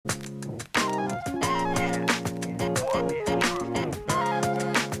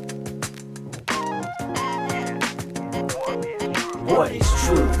What is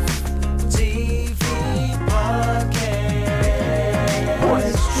truth? TV podcast. What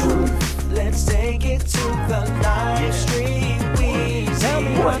is truth? Let's take it to the live stream. Tell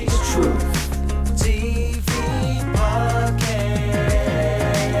me what is truth? TV podcast.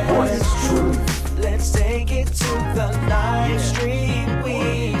 What is truth? Let's take it to the live stream.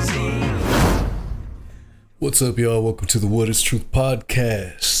 What's up, y'all? Welcome to the What is Truth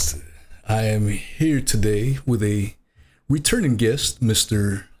podcast. I am here today with a returning guest,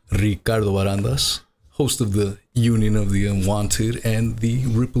 Mr. Ricardo Barandas, host of the Union of the Unwanted and the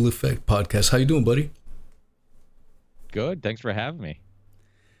Ripple Effect podcast. How you doing, buddy? Good. Thanks for having me.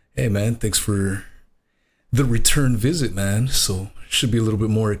 Hey, man. Thanks for the return visit, man. So should be a little bit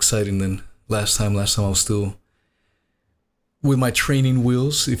more exciting than last time. Last time I was still with my training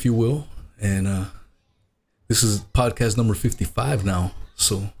wheels, if you will. And this is podcast number 55 now.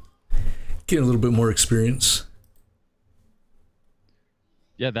 So getting a little bit more experience.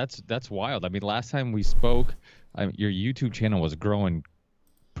 Yeah, that's wild. I mean, last time we spoke, your YouTube channel was growing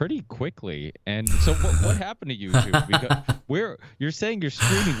pretty quickly. And so what happened to YouTube? Because you're saying you're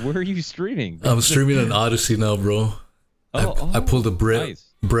streaming. Where are you streaming? I'm streaming on Odyssey now, bro. I pulled a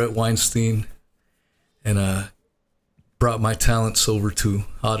nice. Brett Weinstein and brought my talents over to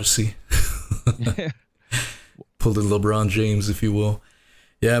Odyssey. Pulled a LeBron James, if you will.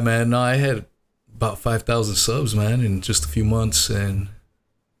 Yeah, man. No, I had about 5,000 subs, man, in just a few months, and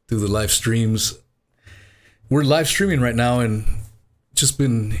through the live streams. We're live streaming right now, and just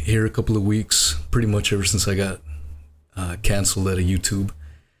been here a couple of weeks, pretty much ever since I got canceled out of YouTube.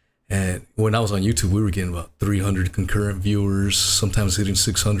 And when I was on YouTube, we were getting about 300 concurrent viewers, sometimes hitting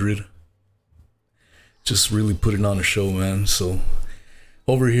 600. Just really putting on a show, man. So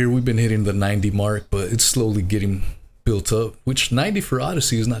over here, we've been hitting the 90 mark, but it's slowly getting built up, which 90 for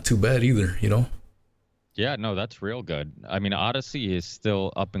Odyssey is not too bad either, you know? Yeah, no, that's real good. I mean, Odyssey is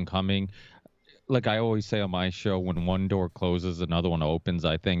still up and coming. Like I always say on my show, when one door closes, another one opens.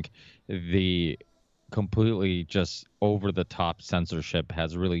 I think the completely just over-the-top censorship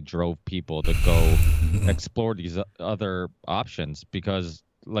has really drove people to go explore these other options. Because,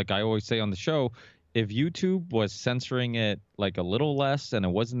 like I always say on the show, if YouTube was censoring it like a little less and it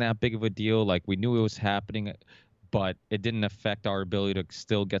wasn't that big of a deal, like we knew it was happening, but it didn't affect our ability to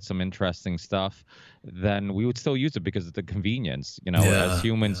still get some interesting stuff, then we would still use it because of the convenience. You know, as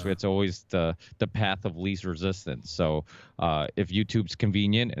humans, it's always the path of least resistance. So if YouTube's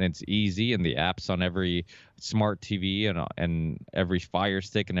convenient and it's easy and the app's on every smart TV and every Fire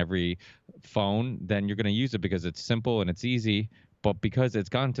Stick and every phone, then you're going to use it because it's simple and it's easy. But because it's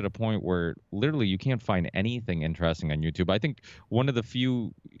gotten to the point where literally you can't find anything interesting on YouTube. I think one of the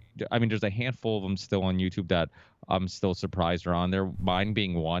few, I mean, there's a handful of them still on YouTube that I'm still surprised are on there. Mine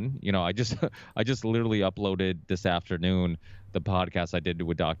being one. You know, I just literally uploaded this afternoon the podcast I did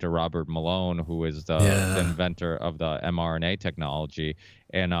with Dr. Robert Malone, who is the inventor of the mRNA technology.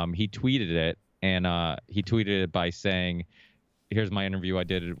 And he tweeted it, and he tweeted it by saying, here's my interview I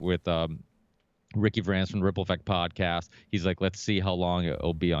did with Ricky Vance from Ripple Effect podcast. He's like, let's see how long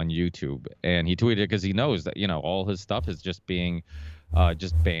it'll be on YouTube. And he tweeted it because he knows that, you know, all his stuff is just being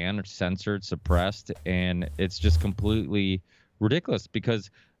just banned, censored, suppressed. And it's just completely ridiculous because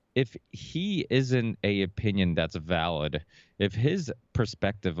if he isn't a opinion that's valid, if his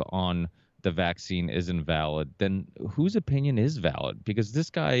perspective on the vaccine isn't valid, then whose opinion is valid? Because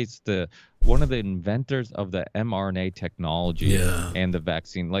this guy's one of the inventors of the mRNA technology and the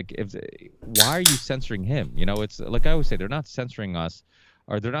vaccine. Like, why are you censoring him? You know, it's like I always say, they're not censoring us,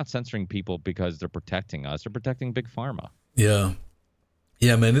 or they're not censoring people because they're protecting us. They're protecting big pharma. Yeah,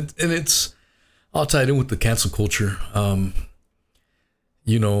 man, it's all tied in with the cancel culture.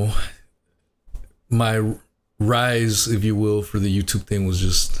 You know, my rise, if you will, for the YouTube thing was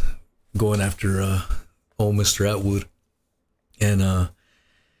just going after old Mr. Atwood. And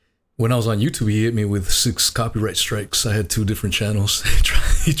when I was on YouTube, he hit me with 6 copyright strikes. I had 2 different channels.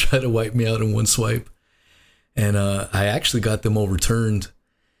 He tried to wipe me out in one swipe. And I actually got them overturned.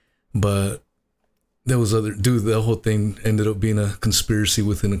 But there was the whole thing ended up being a conspiracy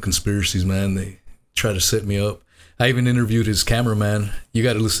within a conspiracies, man. They tried to set me up. I even interviewed his cameraman. You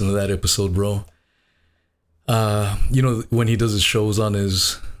got to listen to that episode, bro. You know, when he does his shows on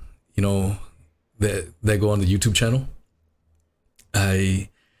his, you know, that go on the YouTube channel, I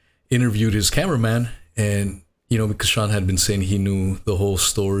interviewed his cameraman, and, you know, because Sean had been saying he knew the whole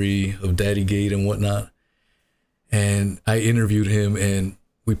story of Daddygate and whatnot, and I interviewed him, and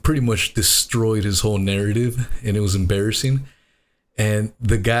we pretty much destroyed his whole narrative, and it was embarrassing. And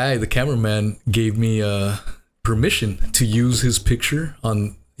the cameraman gave me permission to use his picture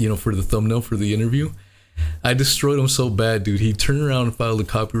on, you know, for the thumbnail for the interview. I destroyed him so bad, dude. He turned around and filed a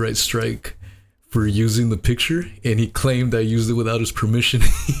copyright strike for using the picture, and he claimed I used it without his permission,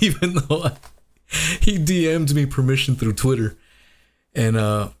 even though he DM'd me permission through Twitter,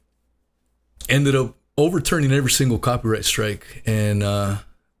 and ended up overturning every single copyright strike, and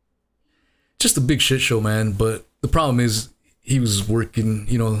just a big shit show, man. But the problem is he was working,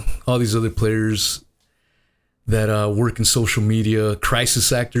 you know, all these other players that work in social media,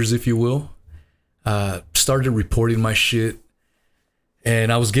 crisis actors, if you will, started reporting my shit.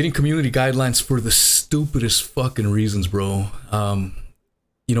 And I was getting community guidelines for the stupidest fucking reasons, bro.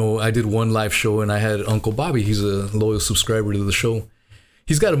 You know, I did one live show and I had Uncle Bobby. He's a loyal subscriber to the show.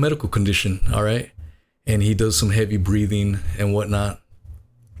 He's got a medical condition, all right? And he does some heavy breathing and whatnot.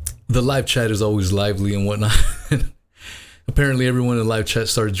 The live chat is always lively and whatnot. Apparently everyone in the live chat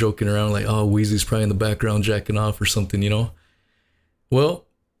started joking around like, oh, Weezy's probably in the background jacking off or something, you know? Well,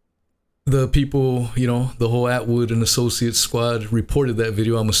 the people, you know, the whole Atwood and Associates squad reported that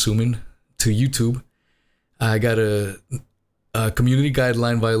video, I'm assuming, to YouTube. I got a community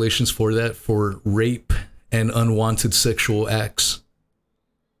guideline violations for that, for rape and unwanted sexual acts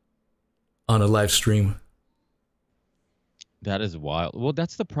on a live stream. That is wild. Well,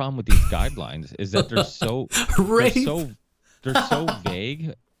 that's the problem with these guidelines, is that they're so they're so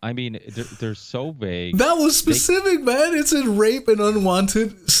vague. I mean, they're so vague. That was specific, man. It said rape and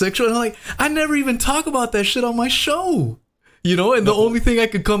unwanted sexual. And I'm like, I never even talk about that shit on my show. You know, and the only thing I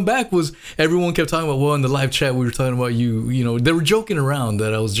could come back was everyone kept talking about, well, in the live chat, we were talking about you know, they were joking around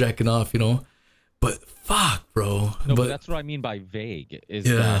that I was jacking off, you know. But fuck, bro. No, but that's what I mean by vague, is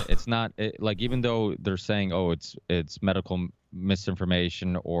that it's not, like, even though they're saying, oh, it's medical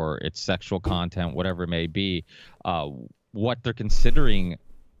misinformation or it's sexual content, whatever it may be, what they're considering,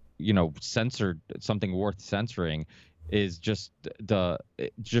 you know, censored, something worth censoring, is just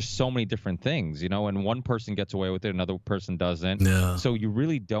so many different things, you know, and one person gets away with it, another person doesn't. Yeah. So you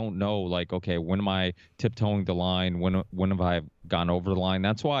really don't know, like, okay, when am I tiptoeing the line? When have I gone over the line?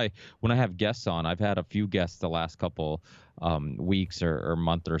 That's why when I have guests on, I've had a few guests the last couple weeks or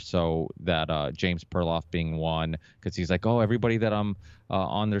month or so, that James Perloff being one, because he's like, oh, everybody that I'm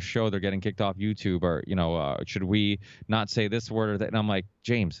on their show, they're getting kicked off YouTube, or, you know, should we not say this word or that? And I'm like,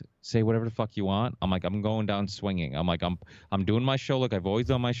 James, say whatever the fuck you want. I'm like, I'm going down swinging. I'm like, I'm doing my show like I've always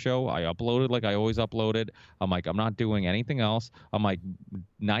done my show. I uploaded like I always uploaded. I'm like, I'm not doing anything else. I'm like,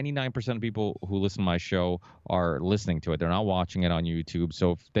 99% of people who listen to my show are listening to it. They're not watching it on YouTube.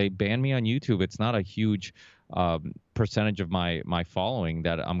 So if they ban me on YouTube, it's not a huge percentage of my following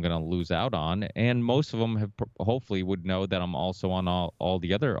that I'm gonna lose out on, and most of them have hopefully would know that I'm also on all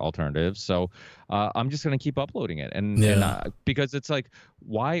the other alternatives. So I'm just gonna keep uploading it, and because it's like,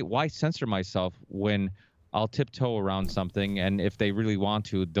 why censor myself when I'll tiptoe around something, and if they really want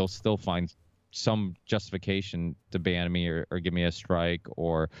to, they'll still find some justification to ban me or give me a strike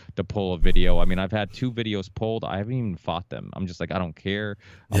or to pull a video. I mean, I've had 2 videos pulled. I haven't even fought them. I'm just like, I don't care.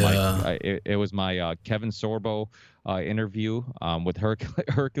 I'm like, it was my Kevin Sorbo interview with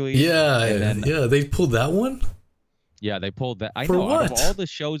Hercules. Yeah, they pulled that one. Yeah, they pulled that. I For know. what? Out of all the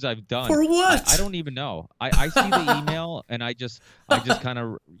shows I've done, for what? I don't even know. I see the email and I just kind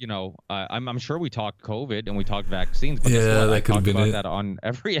of, you know, I'm sure we talked COVID and we talked vaccines, but that could have been it. That on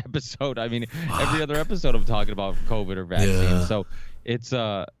every episode. I mean, every other episode I'm talking about COVID or vaccines. Yeah. So it's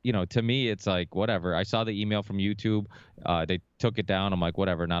you know, to me it's like whatever. I saw the email from YouTube. They took it down. I'm like,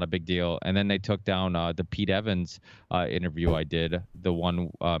 whatever, not a big deal. And then they took down the Pete Evans interview I did. The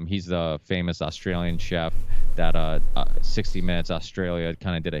one, he's the famous Australian chef that 60 Minutes Australia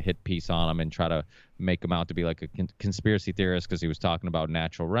kind of did a hit piece on him and try to make him out to be like a conspiracy theorist, because he was talking about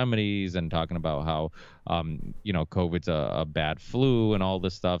natural remedies and talking about how you know, COVID's a bad flu and all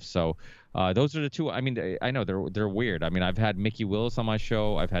this stuff. So those are the 2. I mean, I know they're weird. I mean, I've had Mickey Willis on my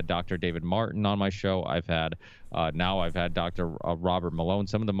show. I've had Dr. David Martin on my show. I've had now I've had Dr. Robert Malone,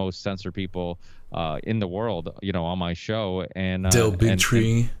 some of the most censored people in the world, you know, on my show. And Del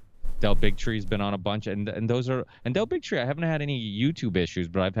Bigtree. Del Bigtree's been on a bunch, and Del Bigtree, I haven't had any YouTube issues,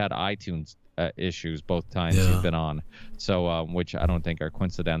 but I've had iTunes issues both times he's been on. So which I don't think are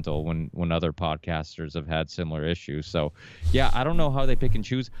coincidental when other podcasters have had similar issues. So yeah, I don't know how they pick and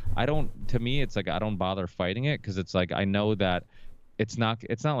choose. To me, it's like I don't bother fighting it, because it's like I know that it's not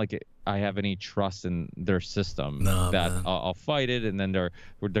like I have any trust in their system. That I'll fight it, and then they're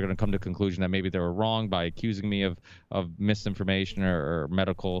going to come to a conclusion that maybe they were wrong by accusing me of misinformation or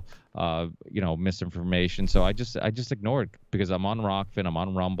medical you know, misinformation. So I just ignore it, because I'm on Rockfin, I'm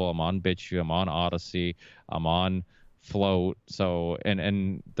on Rumble, I'm on BitChute, I'm on Odyssey, I'm on Float. So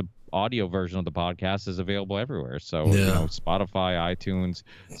and audio version of the podcast is available everywhere. So Yeah. Spotify, iTunes.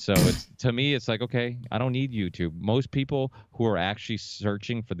 So it's, to me, it's like, okay, I don't need YouTube. Most people who are actually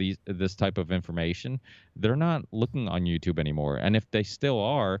searching for this type of information, they're not looking on YouTube anymore. And if they still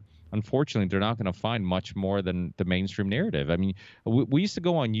are, unfortunately, they're not going to find much more than the mainstream narrative. I mean, we used to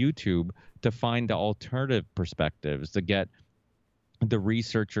go on YouTube to find the alternative perspectives, to get the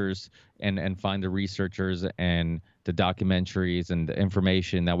researchers and find the researchers and the documentaries and the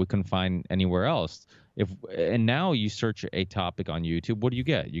information that we couldn't find anywhere else. And now you search a topic on YouTube, what do you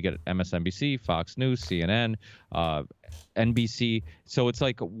get? You get MSNBC, Fox News, CNN, NBC. So it's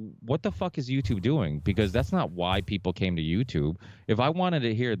like, what the fuck is YouTube doing? Because that's not why people came to YouTube. If I wanted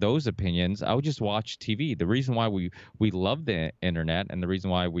to hear those opinions, I would just watch TV. The reason why we love the internet and the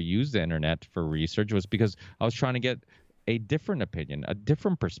reason why we use the internet for research was because I was trying to get a different opinion, a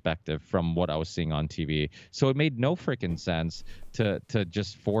different perspective from what I was seeing on TV. So it made no freaking sense to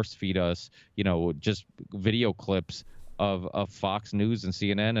just force feed us, just video clips of Fox News and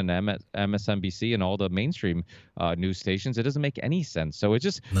CNN and MSNBC and all the mainstream news stations. It doesn't make any sense. So it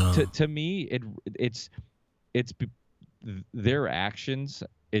just, to me, it's their actions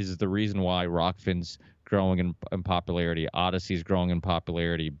is the reason why Rockfin's growing in popularity, Odyssey's growing in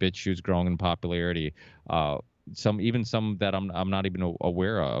popularity, BitChute's growing in popularity. Some that I'm not even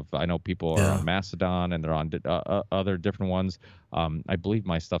aware of. I know people are on Mastodon and they're on other different ones. I believe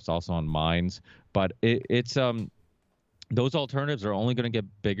my stuff's also on Minds, but it's those alternatives are only going to get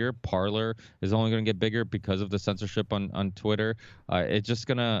bigger. Parler is only going to get bigger because of the censorship on Twitter. It's just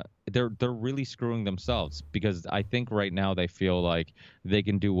they're really screwing themselves, because I think right now they feel like they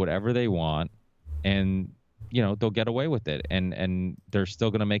can do whatever they want, and they'll get away with it, and they're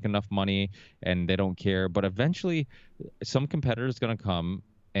still going to make enough money, and they don't care. But eventually some competitor is going to come,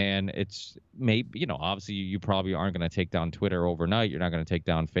 and it's maybe, obviously you probably aren't going to take down Twitter overnight. You're not going to take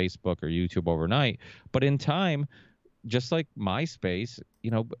down Facebook or YouTube overnight. But in time, just like MySpace,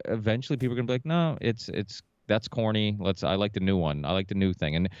 eventually people are going to be like, no, that's corny. I like the new one. I like the new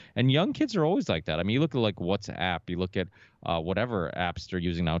thing. And young kids are always like that. I mean, you look at like WhatsApp, you look at whatever apps they're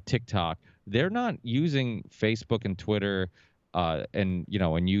using now, TikTok. They're not using Facebook and Twitter and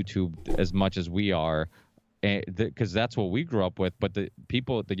YouTube as much as we are, because that's what we grew up with. But the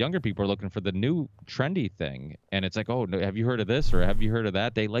younger people are looking for the new trendy thing, and it's like, oh, have you heard of this or have you heard of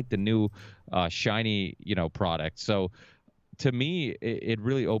that? They like the new shiny product. So to me, it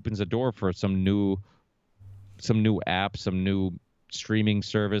really opens a door for some new app, some new streaming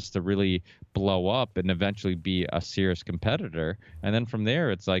service to really blow up and eventually be a serious competitor. And then from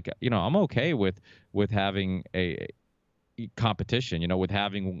there, it's like, I'm okay with having a competition, with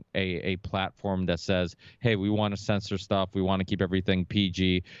having a platform that says, hey, we want to censor stuff, we want to keep everything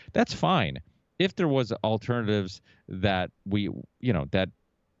PG. That's fine. If there was alternatives that we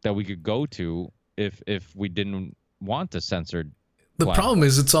could go to, if we didn't want to censor. The problem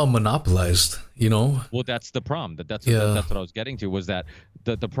is it's all monopolized, Well, that's the problem. That's what I was getting to, was that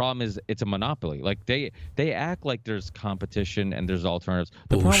the problem is it's a monopoly. Like they act like there's competition and there's alternatives.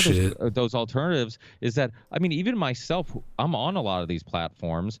 The problem with those alternatives is that, I mean, even myself, I'm on a lot of these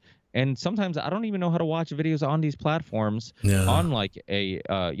platforms, and sometimes I don't even know how to watch videos on these platforms on like a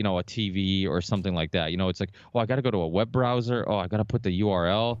TV or something like that. It's like, oh, I got to go to a web browser. Oh, I got to put the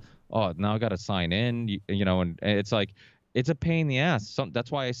URL. Oh, now I got to sign in. And it's like, it's a pain in the ass.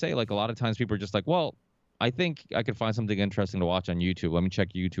 That's why I say, like, a lot of times people are just like, well, I think I could find something interesting to watch on YouTube. Let me check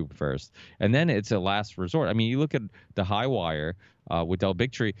YouTube first. And then it's a last resort. I mean, you look at the High Wire with Del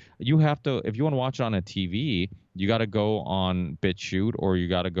Bigtree, you have to, if you want to watch it on a TV, you got to go on BitChute or you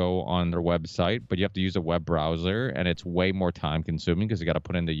got to go on their website, but you have to use a web browser, and it's way more time consuming because you got to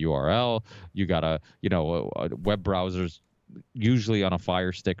put in the URL. You got to, web browsers usually on a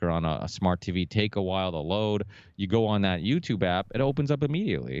Fire Stick or on a smart TV take a while to load. You go on that YouTube app, it opens up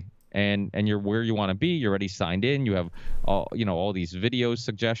immediately, and you're where you want to be. You're already signed in. You have all these video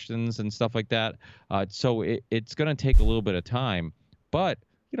suggestions and stuff like that. So it's going to take a little bit of time, but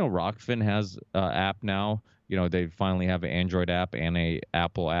Rockfin has an app now. They finally have an Android app and a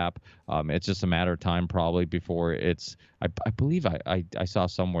Apple app. It's just a matter of time probably before it's. I believe I saw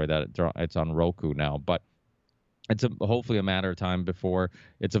somewhere that it's on Roku now, but it's hopefully a matter of time before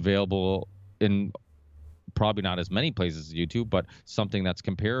it's available in probably not as many places as YouTube, but something that's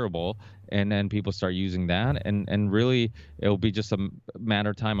comparable, and then people start using that, and really it'll be just a matter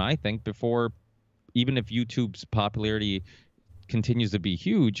of time, I think, before, even if YouTube's popularity continues to be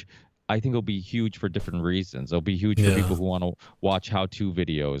huge, I think it'll be huge for different reasons. It'll be huge for people who want to watch how-to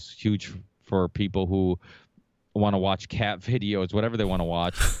videos, huge for people who want to watch cat videos, whatever they want to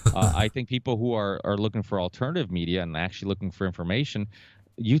watch. I think people who are looking for alternative media and actually looking for information,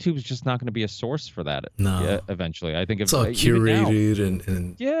 YouTube's just not going to be a source for that. No. Eventually, I think it's all curated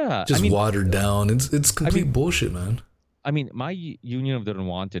and yeah, just watered down. It's complete bullshit, man. I mean, my Union of the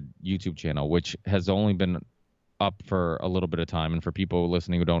Unwanted YouTube channel, which has only been up for a little bit of time, and for people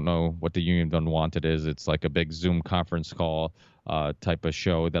listening who don't know what the Union of the Unwanted is, it's like a big Zoom conference call type of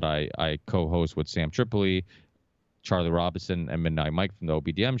show that I co-host with Sam Tripoli, Charlie Robinson, and Midnight Mike from the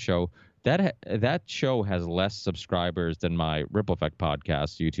OBDM show. That show has less subscribers than my Ripple Effect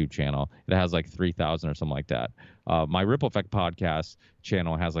podcast YouTube channel. It has like 3,000 or something like that. My Ripple Effect podcast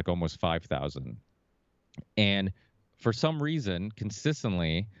channel has like almost 5,000. And for some reason,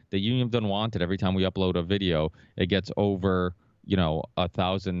 consistently, the Union of the Unwanted, every time we upload a video, it gets over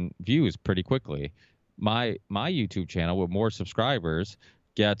 1,000 views pretty quickly. My YouTube channel with more subscribers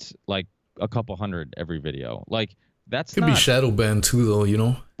gets like a couple hundred every video. Like that's could be shadow banned too,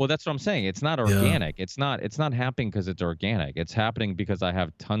 though. Well, that's what I'm saying. It's not organic. Yeah. It's not happening because it's organic. It's happening because I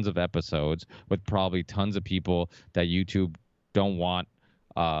have tons of episodes with probably tons of people that YouTube don't want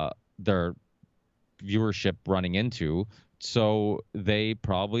their viewership running into, so they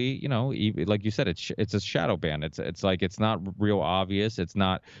probably like you said, it's a shadow ban. It's like it's not real obvious. It's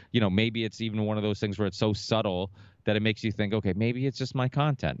not maybe it's even one of those things where it's so subtle that it makes you think, okay, maybe it's just my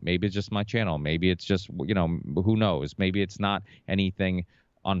content, maybe it's just my channel, maybe it's just who knows, maybe it's not anything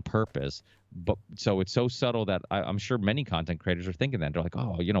on purpose. But so it's so subtle that I'm sure many content creators are thinking that. They're like,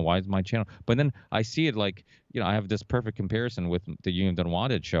 oh, why is my channel? But then I see it like, I have this perfect comparison with the Union of the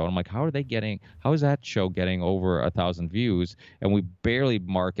Unwanted show. I'm like, how is that show getting over 1,000 views? And we barely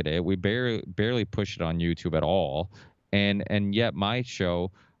market it. We barely push it on YouTube at all. And yet my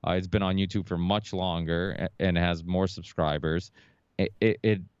show has been on YouTube for much longer and has more subscribers.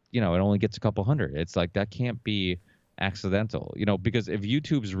 It only gets a couple hundred. It's like, that can't be accidental, because if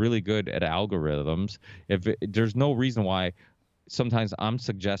YouTube's really good at algorithms, there's no reason why sometimes I'm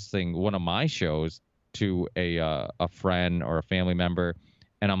suggesting one of my shows to a friend or a family member,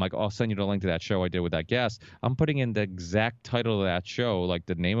 and I'm like, I'll send you the link to that show I did with that guest. I'm putting in the exact title of that show, like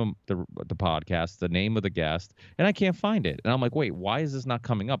the name of the podcast, the name of the guest, and I can't find it. And I'm like, wait, why is this not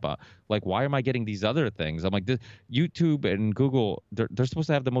coming up? Like, why am I getting these other things? I'm like, YouTube and Google, they're supposed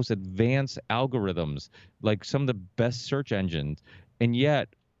to have the most advanced algorithms, like some of the best search engines, and yet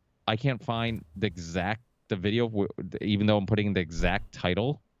I can't find the video, even though I'm putting in the exact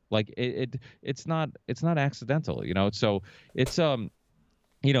title. Like it's not accidental, So it's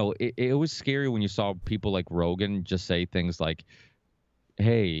it was scary when you saw people like Rogan just say things like,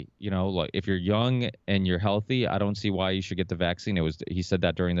 hey, like if you're young and you're healthy, I don't see why you should get the vaccine. He said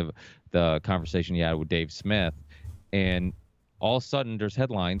that during the conversation he had with Dave Smith, and all of a sudden there's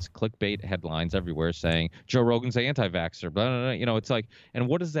headlines, clickbait headlines everywhere saying Joe Rogan's an anti-vaxxer, blah, blah, blah. It's like, and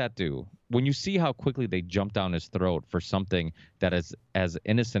what does that do? When you see how quickly they jump down his throat for something that is as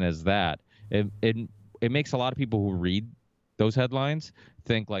innocent as that, it makes a lot of people who read those headlines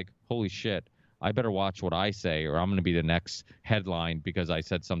think like, holy shit, I better watch what I say, or I'm going to be the next headline because I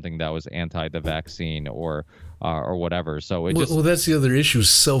said something that was anti the vaccine or whatever. So well, that's the other issue,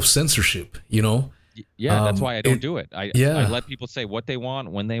 self-censorship, Yeah, that's why I don't do it. I let people say what they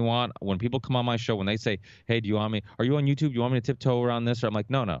want, when they want. When people come on my show, when they say, hey, are you on YouTube? Do you want me to tiptoe around this? Or I'm like,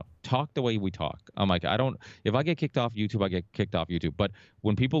 no, talk the way we talk. I'm like, if I get kicked off YouTube, I get kicked off YouTube. But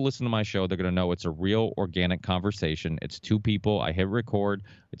when people listen to my show, they're going to know it's a real organic conversation. It's two people. I hit record.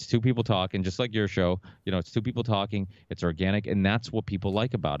 It's two people talking, just like your show. It's two people talking. It's organic. And that's what people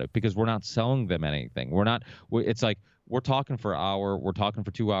like about it, because we're not selling them anything. It's like, we're talking for an hour, we're talking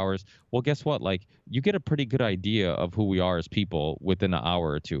for 2 hours. Well, guess what? Like, you get a pretty good idea of who we are as people within an hour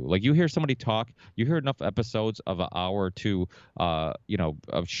or two. Like, you hear somebody talk, you hear enough episodes of an hour or two, of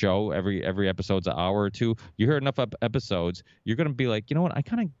show. Every episode's an hour or two. You hear enough episodes, you're gonna be like, you know what? I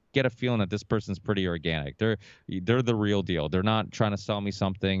kind of get a feeling that this person's pretty organic. They're the real deal. They're not trying to sell me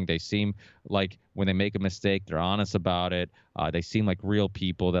something. They seem like when they make a mistake, they're honest about it. They seem like real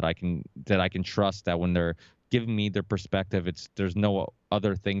people that I can trust. That when they're giving me their perspective, there's no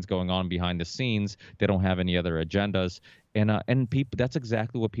other things going on behind the scenes. They don't have any other agendas, and people, that's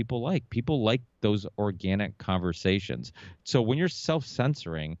exactly what people like. People like those organic conversations. So when you're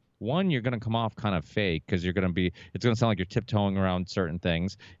self-censoring, one, you're going to come off kind of fake because it's going to sound like you're tiptoeing around certain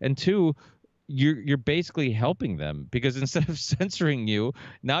things, and two, you're basically helping them, because instead of censoring you,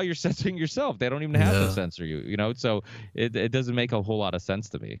 now you're censoring yourself. They don't even have to censor you, So it doesn't make a whole lot of sense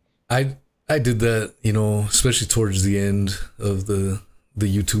to me. I did that, especially towards the end of the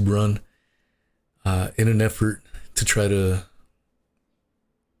YouTube run, in an effort to try to,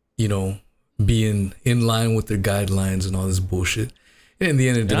 be in line with their guidelines and all this bullshit. in the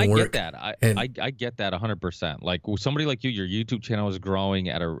end, it And didn't I work. get that. And I get that 100%. Like with somebody like you, your YouTube channel is growing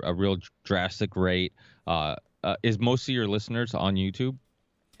at a real drastic rate. Is most of your listeners on YouTube,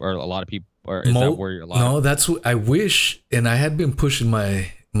 or a lot of people, or is that where you're live? No, that's what I wish. And I had been pushing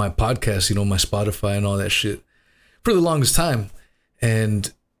my podcast, you know, my Spotify and all that shit for the longest time.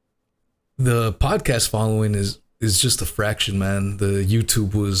 And the podcast following is just a fraction, man. The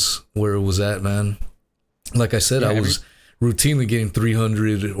YouTube was where it was at, man. Like I said, I was routinely getting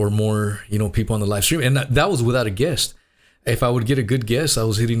 300 or more, you know, people on the live stream. And that was without a guest. If I would get a good guest, I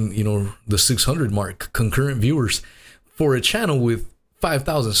was hitting, you know, the 600 mark concurrent viewers for a channel with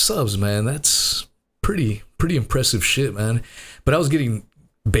 5,000 subs, man. That's pretty impressive shit, man. But I was getting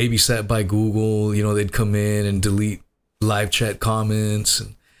babysat by Google. You know, they'd come in and delete live chat comments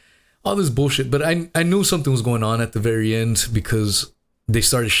and all this bullshit. But I knew something was going on at the very end because they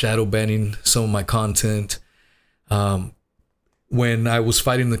started shadow banning some of my content. When I was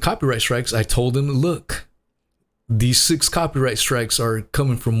fighting the copyright strikes, I told them, look, these 6 copyright strikes are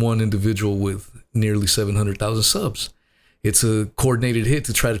coming from one individual with nearly 700,000 subs. It's a coordinated hit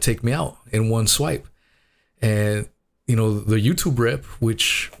to try to take me out in one swipe. And, you know, the YouTube rep,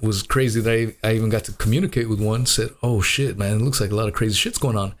 which was crazy that I even got to communicate with one, said, oh shit, man, it looks like a lot of crazy shit's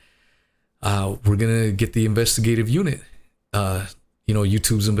going on. We're going to get the investigative unit, you know,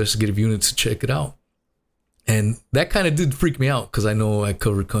 YouTube's investigative unit to check it out. And that kind of did freak me out because I know I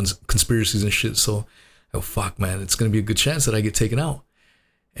cover conspiracies and shit. So, oh fuck, man, it's going to be a good chance that I get taken out.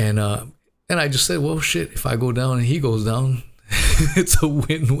 And I just said, well, shit, if I go down and he goes down, it's a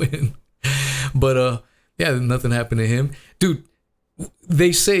win-win. But yeah, nothing happened to him. Dude,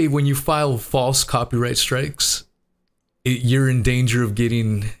 they say when you file false copyright strikes, you're in danger of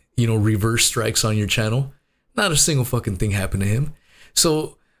getting, you know, reverse strikes on your channel. Not a single fucking thing happened to him.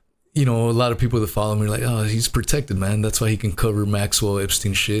 So, you know, a lot of people that follow me are like, oh, he's protected, man. That's why he can cover Maxwell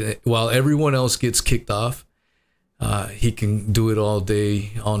Epstein shit. While everyone else gets kicked off, he can do it all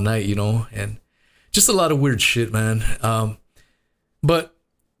day, all night, you know, and just a lot of weird shit, man. But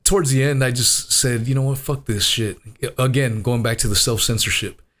towards the end, I just said, you know what, fuck this shit. Again, going back to the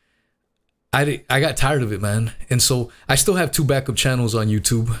self-censorship. I got tired of it, man. And so I still have 2 backup channels on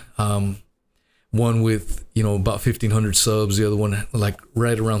YouTube. One with, you know, about 1,500 subs. The other one like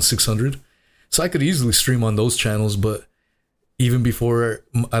right around 600. So I could easily stream on those channels. But even before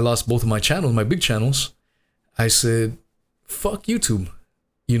I lost both of my channels, my big channels, I said, fuck YouTube.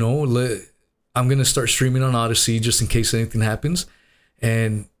 You know, I'm going to start streaming on Odyssey just in case anything happens.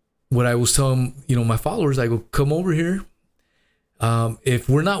 And what I was telling, you know, my followers, I go, come over here. If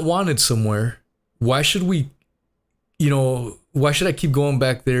we're not wanted somewhere, why should we, you know, why should I keep going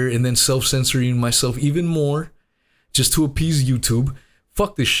back there and then self-censoring myself even more just to appease YouTube?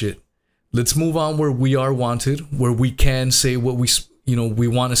 Fuck this shit. Let's move on where we are wanted, where we can say what we, you know, we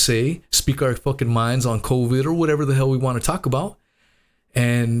want to say, speak our fucking minds on COVID or whatever the hell we want to talk about.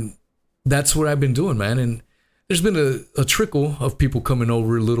 And that's what I've been doing, man. And there's been a trickle of people coming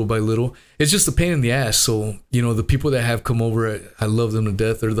over little by little. It's just a pain in the ass. So, you know, the people that have come over, I love them to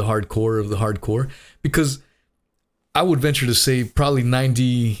death. They're the hardcore of the hardcore, because I would venture to say probably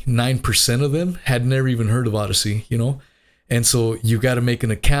 99% of them had never even heard of Odyssey, you know? And so you got to make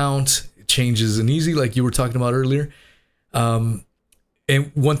an account. Change isn't easy, like you were talking about earlier. And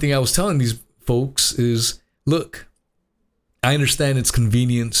one thing I was telling these folks is, look, I understand its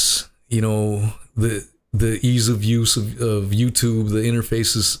convenience, you know, the ease of use of YouTube, the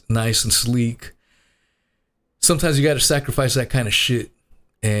interface is nice and sleek. Sometimes you got to sacrifice that kind of shit.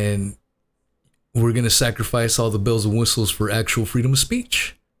 And we're going to sacrifice all the bells and whistles for actual freedom of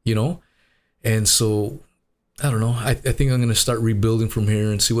speech, you know? And so, I don't know. I think I'm going to start rebuilding from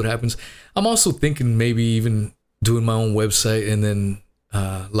here and see what happens. I'm also thinking maybe even doing my own website and then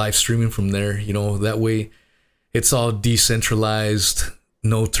live streaming from there, you know? That way it's all decentralized,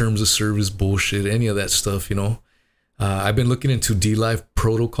 no terms of service bullshit, any of that stuff, you know? I've been looking into DLive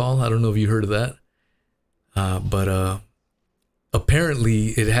Protocol. I don't know if you heard of that. But apparently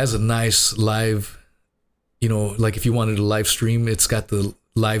it has a nice live, you know, like if you wanted a live stream, it's got the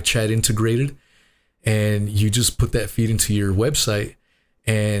live chat integrated, and you just put that feed into your website,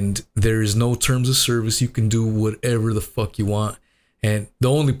 and there is no terms of service. You can do whatever the fuck you want. And the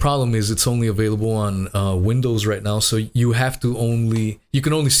only problem is it's only available on Windows right now. So you have to you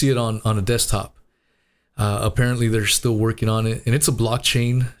can only see it on a desktop. Apparently they're still working on it, and it's a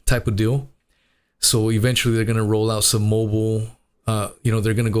blockchain type of deal. So eventually they're going to roll out some mobile, you know,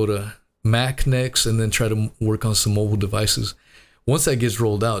 they're going to go to Mac next and then try to work on some mobile devices. Once that gets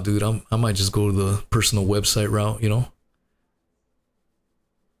rolled out, dude, I might just go to the personal website route, you know?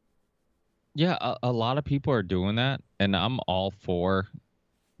 Yeah, a lot of people are doing that, and I'm all for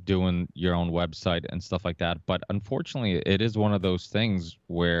doing your own website and stuff like that. But unfortunately, it is one of those things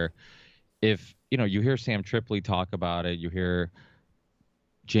where if you hear Sam Tripoli talk about it, you hear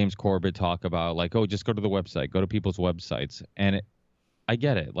James Corbett talk about like, oh, just go to the website, go to people's websites, and I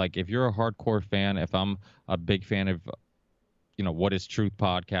get it. Like if you're a hardcore fan, if I'm a big fan of What Is Truth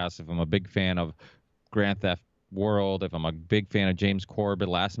podcast, if I'm a big fan of Grand Theft World, if I'm a big fan of James Corbett,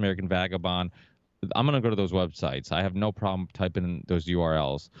 Last American Vagabond, I'm gonna go to those websites. I have no problem typing in those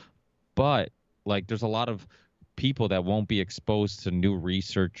URLs. But like there's a lot of people that won't be exposed to new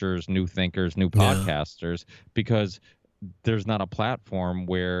researchers, new thinkers, new podcasters because there's not a platform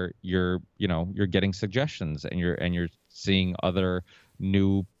where you're getting suggestions and you're seeing other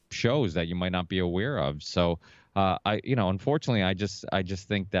new shows that you might not be aware of. So unfortunately I just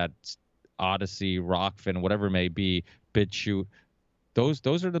think that Odyssey, Rockfin, whatever it may be, BitChute,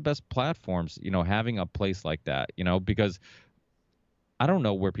 those are the best platforms, having a place like that, because I don't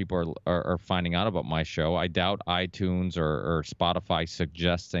know where people are finding out about my show. I doubt iTunes or Spotify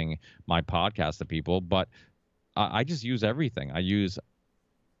suggesting my podcast to people, but I just use everything. I use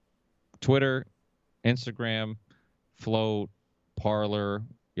Twitter, Instagram, Float, Parler.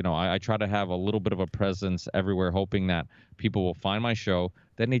 I try to have a little bit of a presence everywhere, hoping that people will find my show.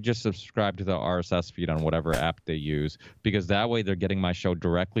 Then they just subscribe to the RSS feed on whatever app they use, because that way they're getting my show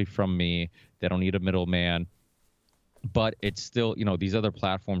directly from me. They don't need a middleman. But it's still, these other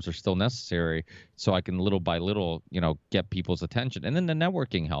platforms are still necessary, so I can little by little, get people's attention. And then the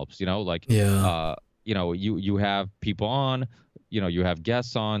networking helps, you have people on, you have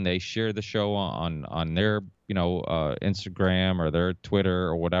guests on, they share the show on their, Instagram or their Twitter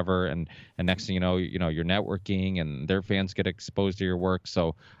or whatever. And next thing you're networking and their fans get exposed to your work.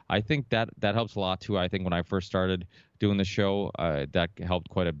 So I think that helps a lot too. I think when I first started doing the show, that helped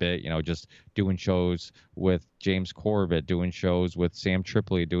quite a bit, just doing shows with James Corbett, doing shows with Sam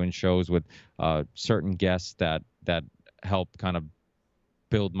Tripoli, doing shows with certain guests that help kind of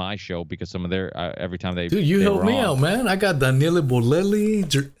build my show, because some of their every time they helped me out, man. I got Daniele Bolelli,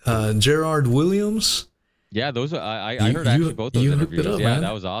 Gerard Williams. Yeah, those are I heard actually both those interviews. Man.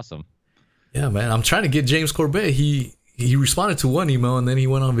 That was awesome. Yeah, man. I'm trying to get James Corbett. He responded to one email and then he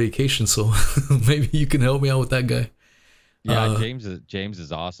went on vacation, so maybe you can help me out with that guy. Yeah, James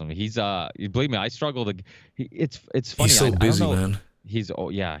is awesome. He's believe me, I struggle to. It's funny. He's so busy, man.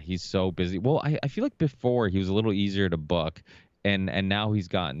 He's so busy. Well, I feel like before he was a little easier to book. And now he's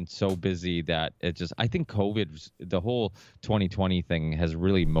gotten so busy that I think COVID, the whole 2020 thing has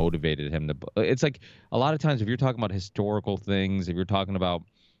really motivated him to. It's like a lot of times if you're talking about historical things, if you're talking about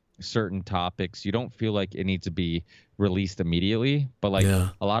certain topics, you don't feel like it needs to be released immediately. But like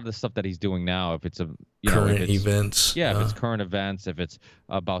a lot of the stuff that he's doing now, if it's current events, if it's current events, if it's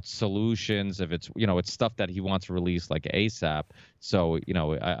about solutions, if it's it's stuff that he wants to release like ASAP. So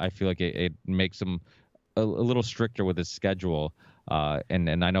I feel like it makes him a little stricter with his schedule,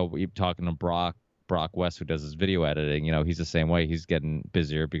 and I know we're talking to Brock West, who does his video editing. He's the same way. He's getting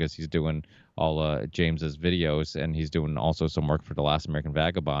busier because he's doing all James's videos, and he's doing also some work for the Last American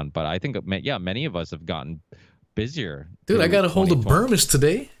Vagabond. But I think many of us have gotten busier. Dude, I got a hold of Burmis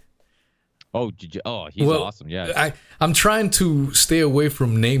today. Oh, did you? Oh, he's awesome. Yeah, I'm trying to stay away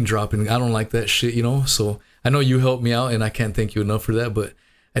from name dropping. I don't like that shit, So I know you helped me out, and I can't thank you enough for that, but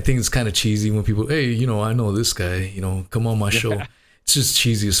I think it's kind of cheesy when people, hey, I know this guy, come on my show. It's just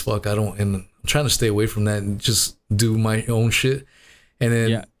cheesy as fuck. And I'm trying to stay away from that and just do my own shit. And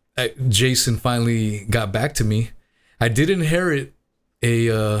then Jason finally got back to me. I did inherit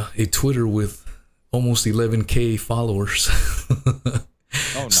a Twitter with almost 11K followers.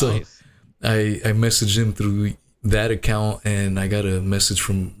 Oh, nice. So I messaged him through that account, and I got a message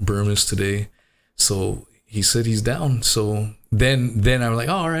from Burmis today. So he said he's down. So then I was like,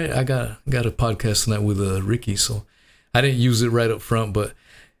 oh, all right, I got a podcast tonight with Ricky. So I didn't use it right up front, but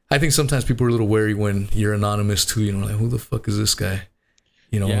I think sometimes people are a little wary when you're anonymous too. Like, who the fuck is this guy?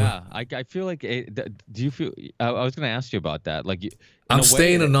 Yeah, I feel like. Do you feel? I was going to ask you about that. Like, I'm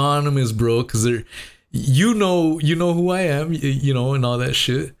staying anonymous, bro, because they're, you know who I am, and all that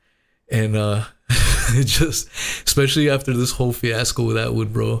shit, and it just, especially after this whole fiasco with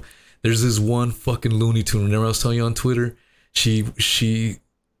Atwood, bro. There's this one fucking Looney Tune. Remember I was telling you on Twitter? She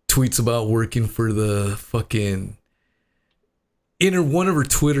tweets about working for the fucking one of her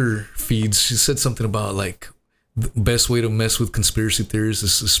Twitter feeds. She said something about like the best way to mess with conspiracy theories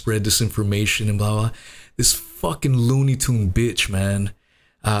is to spread disinformation and blah blah. This fucking Looney Tune bitch, man,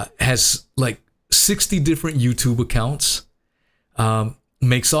 has like 60 different YouTube accounts.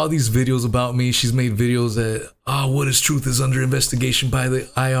 Makes all these videos about me. She's made videos that, What Is Truth is under investigation by the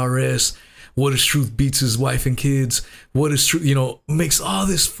IRS. What is Truth beats his wife and kids. What is Truth, makes all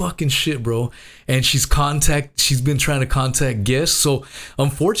this fucking shit, bro. And she's been trying to contact guests. So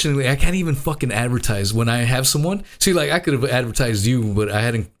unfortunately, I can't even fucking advertise when I have someone. See, like I could have advertised you, but I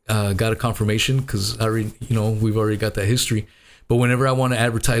hadn't got a confirmation because I already, we've already got that history. But whenever I want to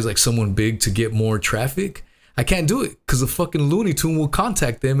advertise like someone big to get more traffic, I can't do it because the fucking Looney Tune will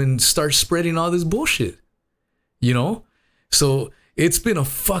contact them and start spreading all this bullshit. So it's been a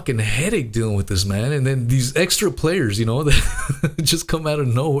fucking headache dealing with this, man. And then these extra players, that just come out of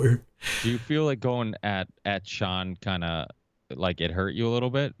nowhere. Do you feel like going at Sean kind of like it hurt you a little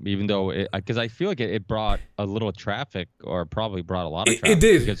bit, even though because I feel like it brought a little traffic, or probably brought a lot of traffic. It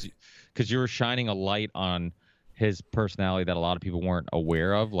did, because you were shining a light on his personality that a lot of people weren't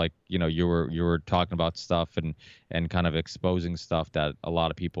aware of. Like, you were talking about stuff and kind of exposing stuff that a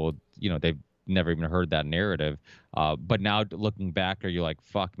lot of people, they've never even heard that narrative. But now looking back, are you like,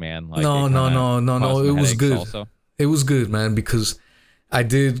 fuck, man? Like, no. It was good. Also? It was good, man, because I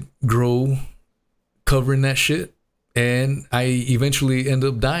did grow covering that shit, and I eventually end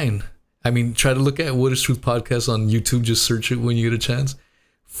up dying. I mean, try to look at What is Truth podcast on YouTube. Just search it when you get a chance.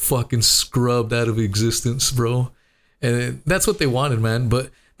 Fucking scrubbed out of existence, bro. And that's what they wanted, man. But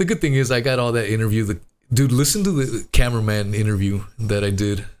the good thing is I got all that interview. Dude, listen to the cameraman interview that I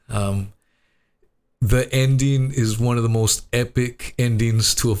did. The ending is one of the most epic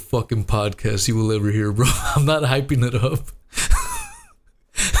endings to a fucking podcast you will ever hear, bro. I'm not hyping it up.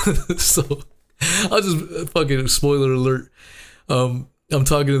 So I'll just fucking spoiler alert. I'm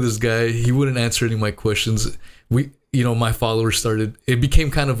talking to this guy. He wouldn't answer any of my questions. My followers it became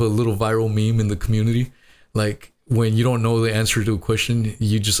kind of a little viral meme in the community. Like when you don't know the answer to a question,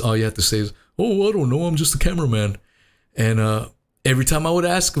 all you have to say is, "Oh, I don't know. I'm just a cameraman." And every time I would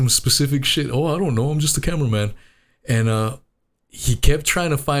ask him specific shit, "Oh, I don't know. I'm just a cameraman." And he kept trying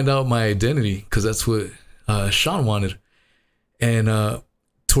to find out my identity because that's what Sean wanted. And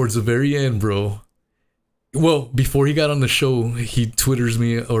towards the very end, bro. Well, before he got on the show, he Twitters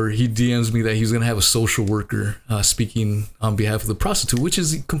me or he DMs me that he's going to have a social worker speaking on behalf of the prostitute, which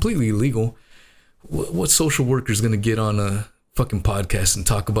is completely illegal. What social worker is going to get on a fucking podcast and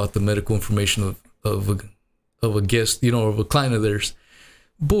talk about the medical information of a guest, of a client of theirs?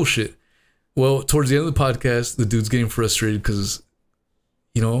 Bullshit. Well, towards the end of the podcast, the dude's getting frustrated because,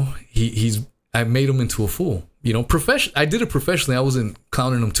 I made him into a fool. I did it professionally. I wasn't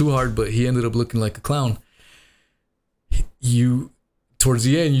clowning him too hard, but he ended up looking like a clown. Towards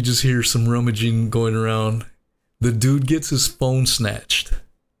the end, you just hear some rummaging going around. The dude gets his phone snatched.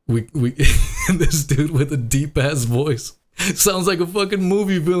 And this dude with a deep ass voice, sounds like a fucking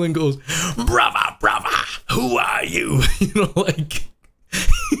movie villain, goes, "Brava, brava, who are you?"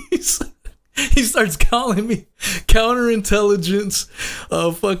 He starts calling me counterintelligence,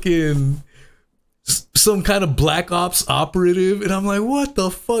 fucking some kind of black ops operative, and I'm like, what the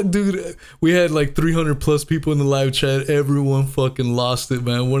fuck, dude? We had like 300 plus people in the live chat. Everyone fucking lost it,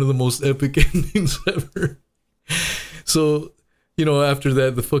 man. One of the most epic endings ever. So, after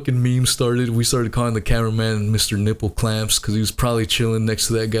that, the fucking meme started. We started calling the cameraman Mr. Nipple Clamps because he was probably chilling next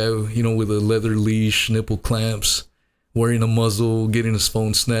to that guy, with a leather leash, nipple clamps, wearing a muzzle, getting his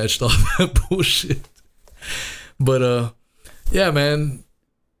phone snatched, all that bullshit. But yeah, man.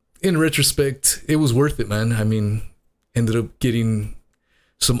 In retrospect, it was worth it, man. I mean, ended up getting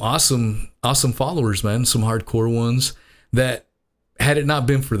some awesome followers, man. Some hardcore ones that, had it not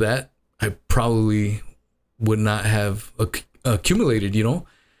been for that, I probably would not have accumulated,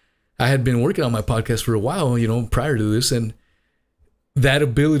 I had been working on my podcast for a while, prior to this. And that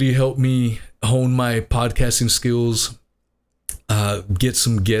ability helped me hone my podcasting skills, get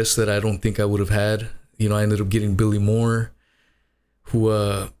some guests that I don't think I would have had. I ended up getting Billy Moore, who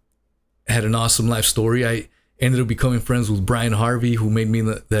had an awesome life story. I ended up becoming friends with Brian Harvey, who made me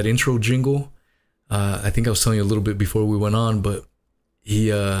that intro jingle. I think I was telling you a little bit before we went on, but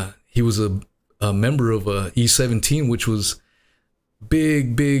he was a member of E17, which was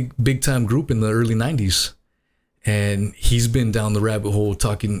big time group in the early 90s. And he's been down the rabbit hole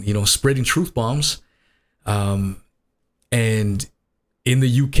talking, spreading truth bombs. And in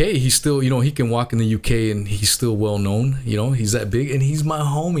the UK, he's still, he can walk in the UK and he's still well known. He's that big, and he's my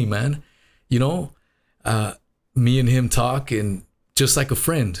homie, man. Me and him talk, and just like a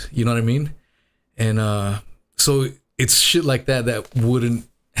friend, you know what I mean? And so it's shit like that wouldn't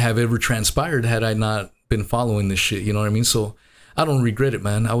have ever transpired had I not been following this shit, you know what I mean? So I don't regret it,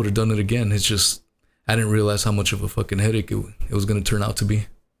 man. I would have done it again. It's just, I didn't realize how much of a fucking headache it was going to turn out to be.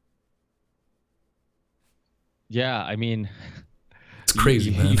 Yeah, I mean, It's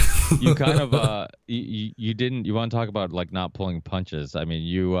crazy, man. You kind of you didn't, you want to talk about like not pulling punches. I mean,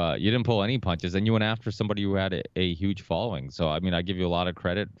 you didn't pull any punches, and you went after somebody who had a huge following. So I mean, I give you a lot of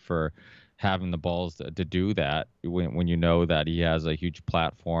credit for having the balls to do that when you know that he has a huge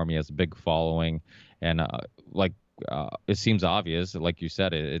platform, he has a big following, and it seems obvious, like you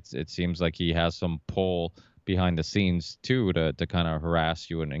said, it seems like he has some pull behind the scenes too to kind of harass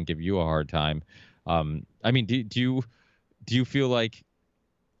you and give you a hard time. I mean, do you feel like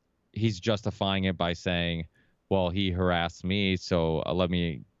he's justifying it by saying, well, he harassed me, so let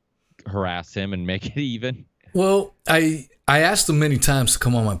me harass him and make it even? Well, I asked him many times to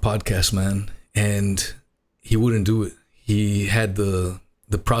come on my podcast, man, and he wouldn't do it. He had the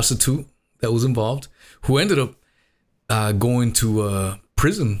prostitute that was involved, who ended up going to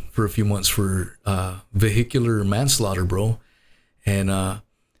prison for a few months for vehicular manslaughter, bro. And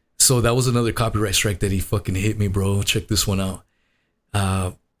so that was another copyright strike that he fucking hit me, bro. Check this one out.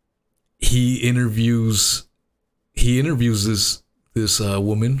 He interviews this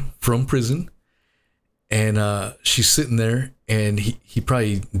woman from prison, and she's sitting there, and he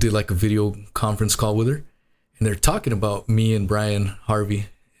probably did like a video conference call with her, and they're talking about me and Brian Harvey,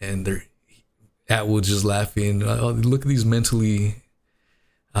 and Atwood just laughing. Oh, look at these mentally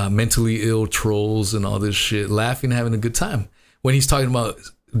ill trolls and all this shit, laughing, having a good time. When he's talking about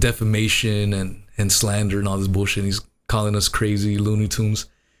defamation and slander and all this bullshit, he's calling us crazy Looney Tunes.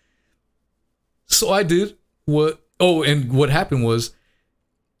 So I did and what happened was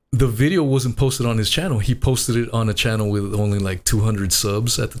the video wasn't posted on his channel. He posted it on a channel with only like 200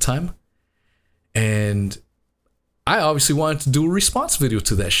 subs at the time. And I obviously wanted to do a response video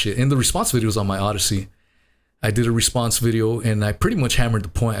to that shit. And the response video was on my Odyssey. I did a response video and I pretty much hammered the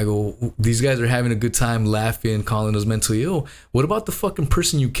point. I go, these guys are having a good time laughing, calling us mentally ill. What about the fucking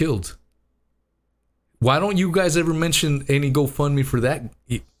person you killed? Why don't you guys ever mention any GoFundMe for that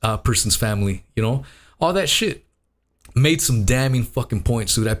person's family? You know, all that shit. Made some damning fucking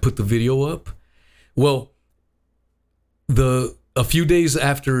points, dude. I put the video up. Well, a few days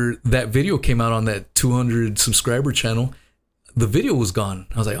after that video came out on that 200 subscriber channel, the video was gone.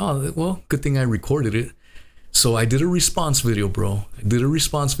 I was like, oh, well, good thing I recorded it. So I did a response video, bro. I did a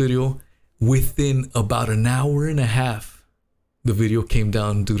response video. Within about an hour and a half, the video came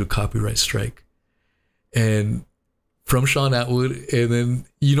down due to copyright strike. And from Sean Atwood. And then,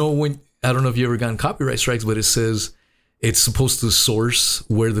 you know, when, I don't know if you ever gotten copyright strikes, but it says it's supposed to source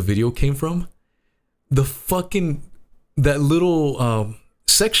where the video came from. The fucking, that little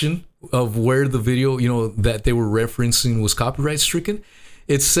section of where the video, you know, that they were referencing was copyright stricken,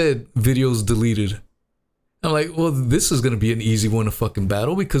 it said videos deleted. I'm like, well, this is going to be an easy one to fucking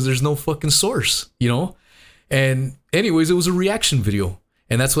battle because there's no fucking source, you know? And anyways, it was a reaction video.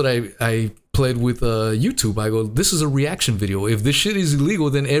 And that's what I played with YouTube. I go, this is a reaction video. If this shit is illegal,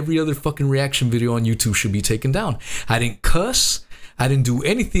 then every other fucking reaction video on YouTube should be taken down. I didn't cuss. I didn't do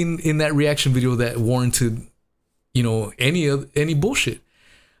anything in that reaction video that warranted, you know, any bullshit.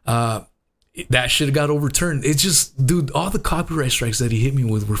 That shit got overturned. It's just, dude, all the copyright strikes that he hit me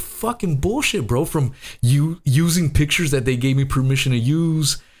with were fucking bullshit, bro. From you using pictures that they gave me permission to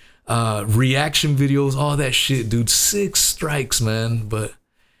use, reaction videos, all that shit, dude. 6 strikes, man. But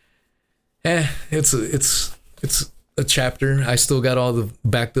it's a chapter. I still got all the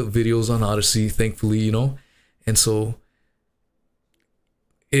backed up videos on Odyssey, thankfully, you know. And so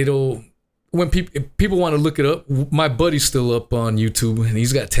when people want to look it up, my buddy's still up on YouTube and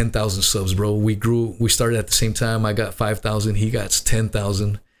he's got 10,000 subs, bro. We started at the same time. I got 5,000, he got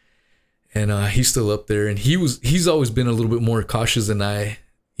 10,000, and he's still up there. And he's always been a little bit more cautious than I.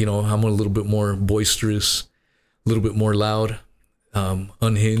 You know, I'm a little bit more boisterous, a little bit more loud,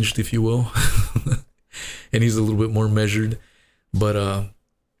 unhinged, if you will. And he's a little bit more measured, but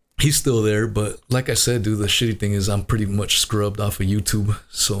he's still there. But like I said, dude, the shitty thing is I'm pretty much scrubbed off of YouTube,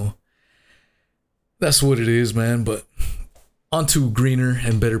 so that's what it is, man. But on to greener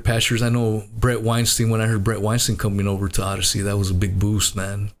and better pastures. I know Brett Weinstein, when I heard Brett Weinstein coming over to Odyssey, that was a big boost,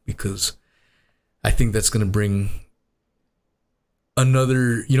 man, because I think that's going to bring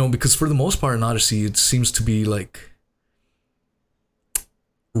another, you know, because for the most part in Odyssey, it seems to be like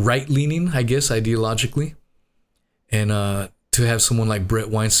right-leaning, I guess, ideologically. And to have someone like Brett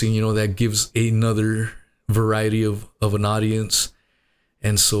Weinstein, you know, that gives another variety of an audience.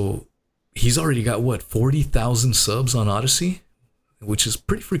 And so he's already got, what, 40,000 subs on Odyssey, which is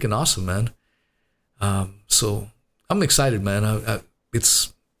pretty freaking awesome, man. So I'm excited, man.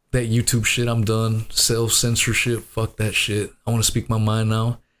 It's that YouTube shit. I'm done. Self-censorship. Fuck that shit. I want to speak my mind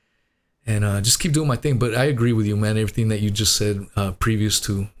now and just keep doing my thing. But I agree with you, man. Everything that you just said previous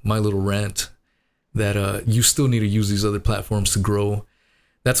to my little rant that you still need to use these other platforms to grow.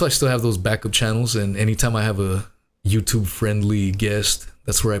 That's why I still have those backup channels, and anytime I have a YouTube friendly guest,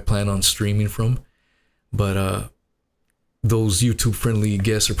 that's where I plan on streaming from. But those YouTube friendly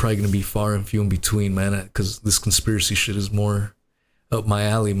guests are probably going to be far and few in between, man, because this conspiracy shit is more up my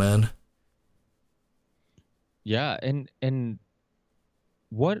alley, man. Yeah, and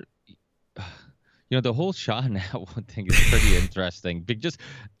what, the whole Sean Atwood thing is pretty interesting. Just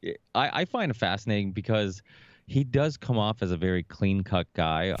I find it fascinating because he does come off as a very clean cut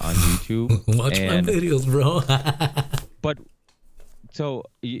guy on YouTube. Watch my videos, bro. But so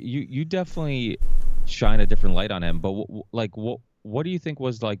you definitely shine a different light on him. But what do you think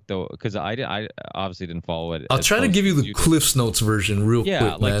was like the? Because I obviously didn't follow it. I'll try to give you the Cliff's Notes version real quick, man.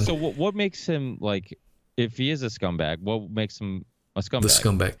 Yeah, like so what makes him like? If he is a scumbag, what makes him a scumbag? The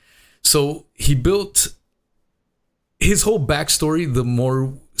scumbag. So he built his whole backstory.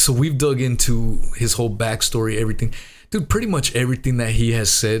 So we've dug into his whole backstory, everything. Dude, pretty much everything that he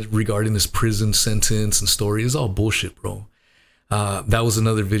has said regarding his prison sentence and story is all bullshit, bro. That was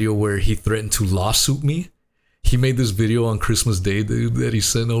another video where he threatened to lawsuit me. He made this video on Christmas Day, dude, that he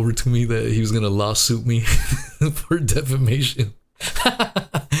sent over to me that he was going to lawsuit me for defamation.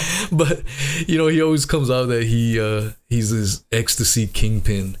 But he always comes out that he's this ecstasy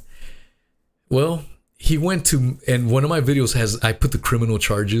kingpin. Well, he went to, and one of my videos I put the criminal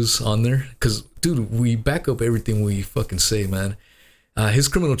charges on there because, dude, we back up everything we fucking say, man. His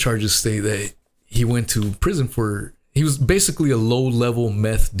criminal charges state that he went to prison he was basically a low-level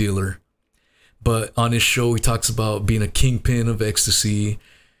meth dealer. But on his show, he talks about being a kingpin of ecstasy.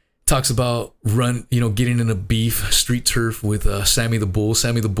 Talks about getting in a beef, street turf with Sammy the Bull.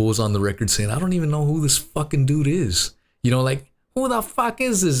 Sammy the Bull's on the record saying, I don't even know who this fucking dude is. Who the fuck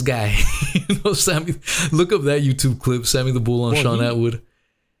is this guy? Sammy, look up that YouTube clip, Sammy the Bull on Sean Atwood.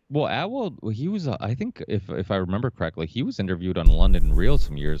 Well, Atwood, he was, I think, if I remember correctly, he was interviewed on London Real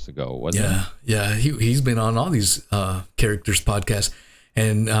some years ago, wasn't he? Yeah. He's been on all these characters' podcasts.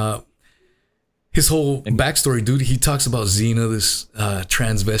 And his whole backstory, dude, he talks about Xena, this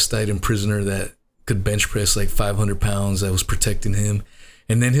transvestite and prisoner that could bench press like 500 pounds that was protecting him.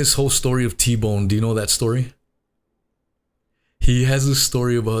 And then his whole story of T-Bone. Do you know that story? He has this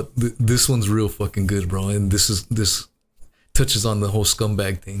story about, this one's real fucking good, bro. And this touches on the whole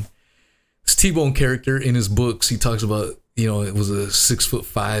scumbag thing. This T-Bone character in his books, he talks about, it was a 6'5",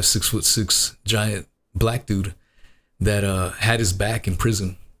 6'6" giant black dude that had his back in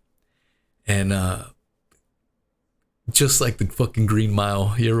prison. And just like the fucking Green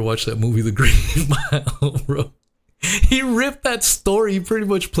Mile. You ever watch that movie, The Green Mile, bro? He ripped that story. He pretty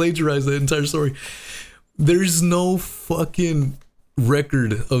much plagiarized that entire story. There's no fucking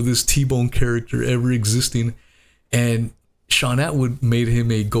record of this T-Bone character ever existing. And Sean Atwood made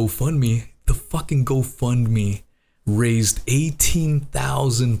him a GoFundMe. The fucking GoFundMe raised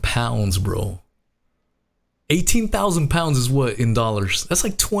 18,000 pounds, bro. 18,000 pounds is what in dollars? That's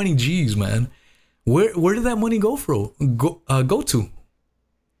like 20 G's, man. Where did that money go to?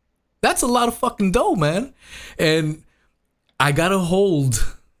 That's a lot of fucking dough, man. And I got a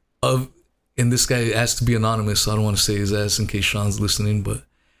hold of, and this guy asked to be anonymous, so I don't want to say his ass in case Sean's listening, but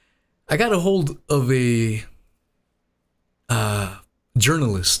I got a hold of a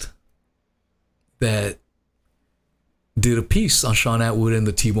journalist that did a piece on Sean Atwood and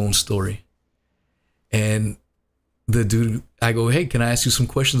the T-Bone story. And the dude, I go, hey, can I ask you some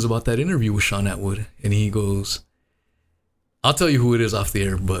questions about that interview with Sean Atwood? And he goes, I'll tell you who it is off the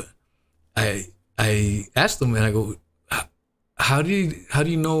air, but I asked him and I go, how do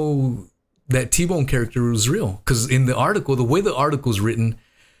you know that T-Bone character was real? Because in the article, the way the article is written,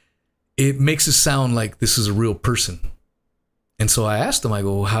 it makes it sound like this is a real person. And so I asked him, I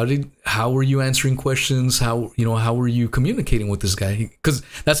go, how were you answering questions? How were you communicating with this guy? Because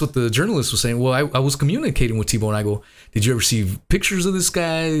that's what the journalist was saying. Well, I was communicating with T-Bone. I go, did you ever see pictures of this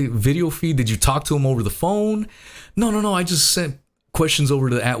guy, video feed? Did you talk to him over the phone? No. I just sent questions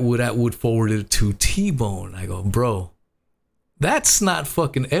over to Atwood. Atwood forwarded it to T-Bone. I go, bro, that's not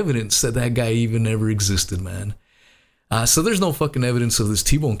fucking evidence that guy even ever existed, man. So there's no fucking evidence of this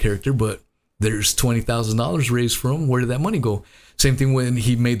T-Bone character, but there's $20,000 raised for him. Where did that money go? Same thing when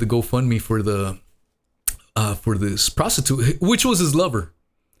he made the GoFundMe for this prostitute, which was his lover.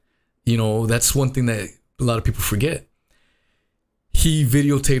 That's one thing that a lot of people forget. He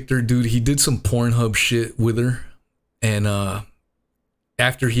videotaped her, dude. He did some Pornhub shit with her. And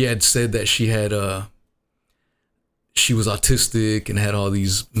after he had said that she was autistic and had all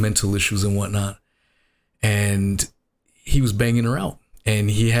these mental issues and whatnot, and he was banging her out.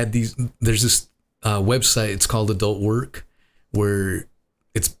 And he had there's this website, it's called Adult Work, where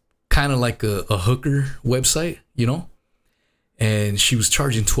it's kind of like a hooker website, you know, and she was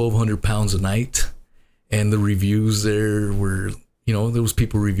charging £1,200 a night, and the reviews there were, you know, there was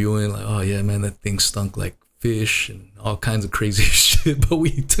people reviewing like, oh yeah, man, that thing stunk like fish and all kinds of crazy shit. But we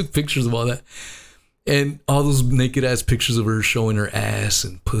took pictures of all that, and all those naked ass pictures of her showing her ass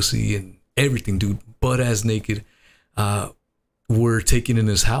and pussy and everything, dude, butt ass naked, were taken in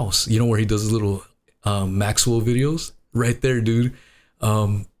his house. You know where he does his little Maxwell videos, right there, dude.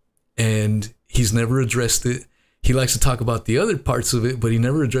 And he's never addressed it. He likes to talk about the other parts of it, but he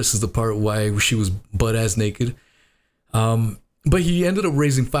never addresses the part why she was butt ass naked. But he ended up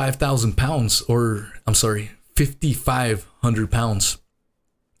raising £5,000, or I'm sorry, £5,500.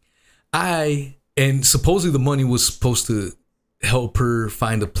 And supposedly the money was supposed to help her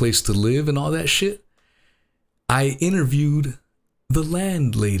find a place to live and all that shit. I interviewed the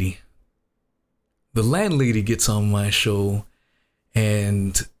landlady. The landlady gets on my show,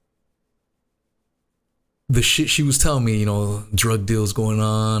 and the shit she was telling me, you know, drug deals going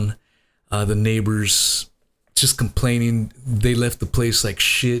on, the neighbors just complaining they left the place like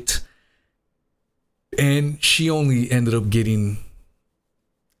shit, and she only ended up getting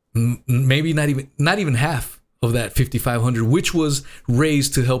maybe not even half of that $5,500, which was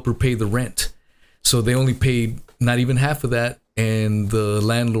raised to help her pay the rent. So they only paid not even half of that, and the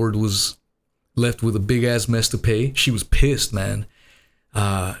landlord was left with a big ass mess to pay. She was pissed, man.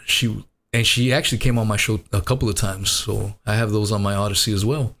 She actually came on my show a couple of times, so I have those on my Odyssey as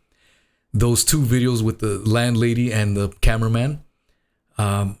well. Those two videos with the landlady and the cameraman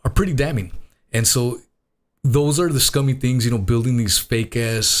are pretty damning. And so those are the scummy things, you know, building these fake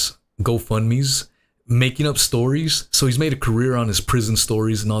ass GoFundMes, making up stories. So he's made a career on his prison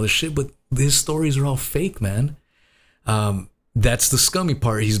stories and all this shit, but his stories are all fake, man. That's the scummy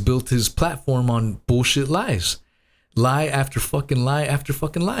part. He's built his platform on bullshit lies. Lie after fucking lie after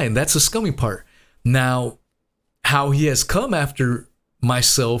fucking lie. And that's the scummy part. Now, how he has come after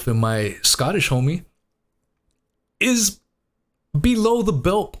myself and my Scottish homie is below the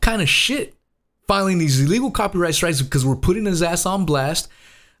belt kind of shit. Filing these illegal copyright strikes because we're putting his ass on blast,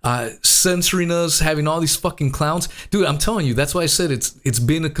 censoring us, having all these fucking clowns. Dude, I'm telling you, that's why I said it's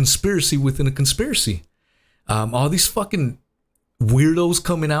been a conspiracy within a conspiracy. All these fucking weirdos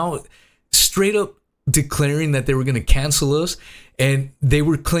coming out, straight up declaring that they were going to cancel us, and they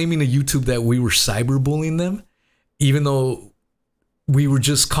were claiming to YouTube that we were cyberbullying them, even though we were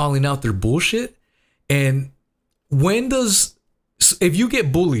just calling out their bullshit. And if you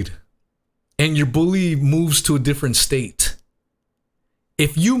get bullied and your bully moves to a different state,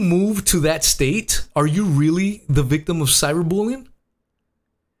 if you move to that state, are you really the victim of cyberbullying?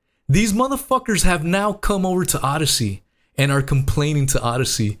 These motherfuckers have now come over to Odyssey and are complaining to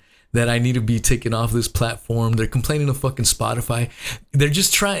Odyssey that I need to be taken off this platform. They're complaining to fucking Spotify. They're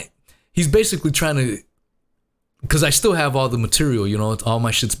just he's basically trying to, because I still have all the material, you know, all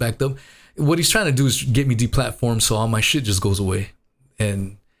my shit's backed up. What he's trying to do is get me deplatformed so all my shit just goes away.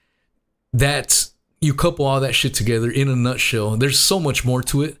 And you couple all that shit together in a nutshell. There's so much more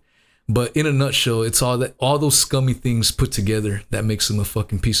to it, but in a nutshell, it's all those scummy things put together that makes him a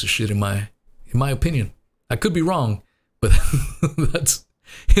fucking piece of shit in my opinion. I could be wrong, but that's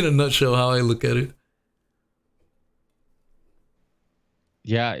in a nutshell how I look at it.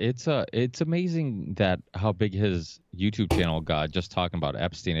 Yeah, it's amazing that how big his YouTube channel got, just talking about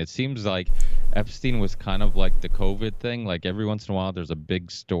Epstein. It seems like Epstein was kind of like the COVID thing. Like every once in a while there's a big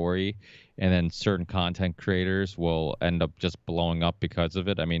story, and then certain content creators will end up just blowing up because of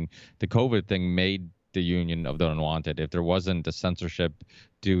it. I mean, the COVID thing made the Union of the Unwanted. If there wasn't the censorship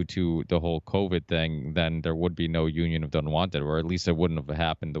due to the whole COVID thing, then there would be no Union of the Unwanted, or at least it wouldn't have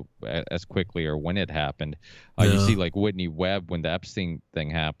happened as quickly, or when it happened. You see, like Whitney Webb, when the Epstein thing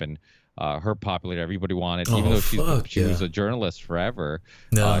happened, her popularity, everybody wanted, even though she was a journalist forever.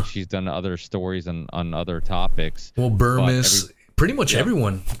 She's done other stories on other topics. Well, Burmese, pretty much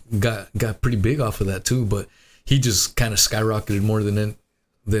everyone got pretty big off of that too, but he just kind of skyrocketed more than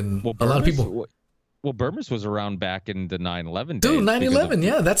a lot of people. Well, Burmese was around back in the 9/11 days. Dude, 9/11,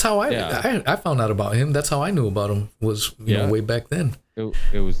 yeah, that's how I found out about him. That's how I knew about him, was you know, way back then.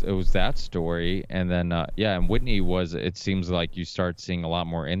 It was that story, and then and Whitney was. It seems like you start seeing a lot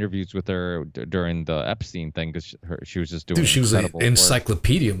more interviews with her during the Epstein thing, because she was just doing. Dude, she was an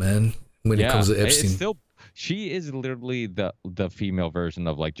encyclopedia, man. When it comes to Epstein, she is literally the female version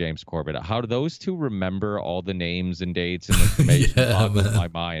of like James Corbett. How do those two remember all the names and dates and information in my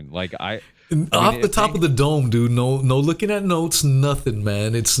mind? Like off the top of the dome, dude. No looking at notes, nothing,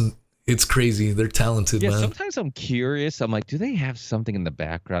 man. It's It's crazy. They're talented, Yeah, man. sometimes I'm curious. I'm like, do they have something in the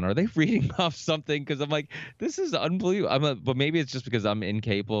background? Are they reading off something? Because I'm like, this is unbelievable. But maybe it's just because I'm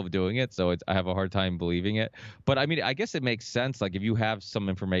incapable of doing it, so I have a hard time believing it. But I mean, I guess it makes sense. Like if you have some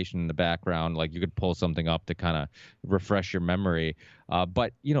information in the background, like you could pull something up to kind of refresh your memory.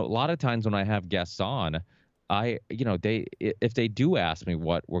 But a lot of times when I have guests on, if they do ask me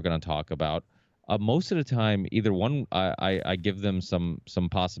what we're going to talk about. Most of the time, either one, I give them some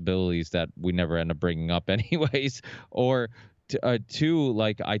possibilities that we never end up bringing up anyways, or two,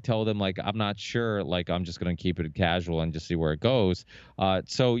 like I tell them like I'm not sure, like I'm just gonna keep it casual and just see where it goes.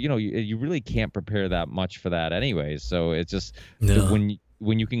 So you really can't prepare that much for that anyways. So it's just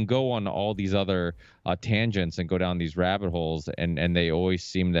when you can go on all these other tangents and go down these rabbit holes, and they always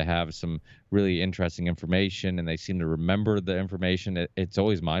seem to have some really interesting information, and they seem to remember the information. It's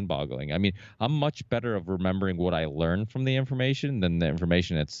always mind-boggling. I mean, I'm much better of remembering what I learned from the information than the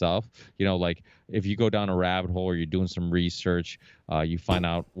information itself. Like if you go down a rabbit hole or you're doing some research, you find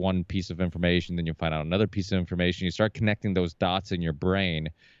out one piece of information, then you find out another piece of information. You start connecting those dots in your brain,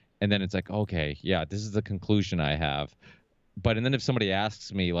 and then it's like, okay, yeah, this is the conclusion I have. And then if somebody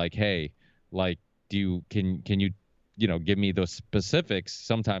asks me like, hey, like, can you give me those specifics?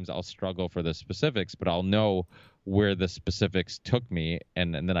 Sometimes I'll struggle for the specifics, but I'll know where the specifics took me,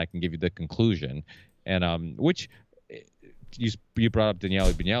 and then I can give you the conclusion. And which you brought up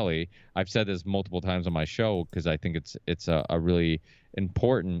Daniele Bagnelli. I've said this multiple times on my show because I think it's a really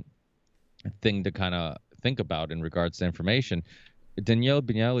important thing to kind of think about in regards to information. Daniele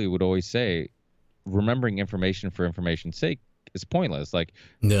Bagnelli would always say, remembering information for information's sake is pointless. Like,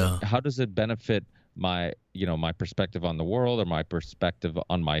 how does it benefit my perspective on the world or my perspective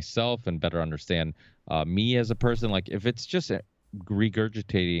on myself and better understand me as a person? Like, if it's just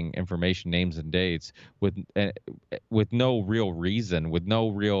regurgitating information, names and dates with no real reason, with no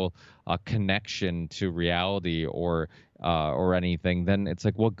real connection to reality or anything, then it's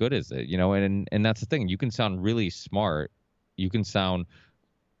like, what good is it? And that's the thing. You can sound really smart. You can sound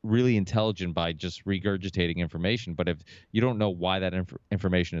really intelligent by just regurgitating information, but if you don't know why that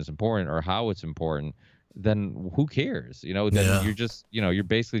information is important or how it's important, then who cares? Then you're just you're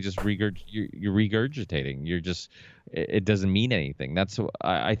basically just you're regurgitating. It doesn't mean anything. That's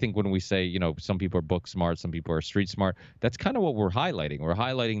I think when we say some people are book smart, some people are street smart, that's kind of what we're highlighting. We're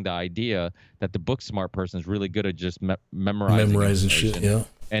highlighting the idea that the book smart person is really good at just memorizing shit. Yeah,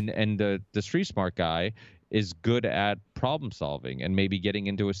 and the street smart guy is good at problem solving and maybe getting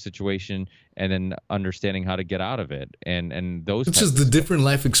into a situation and then understanding how to get out of it. And those. It's just the different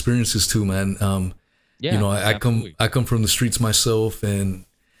life experiences too, man. I come from the streets myself, and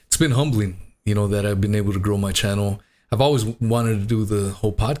it's been humbling, that I've been able to grow my channel. I've always wanted to do the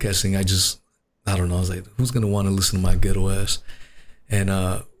whole podcasting. I don't know. I was like, who's going to want to listen to my ghetto ass?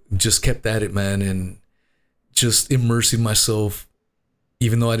 And just kept at it, man. And just immersing myself,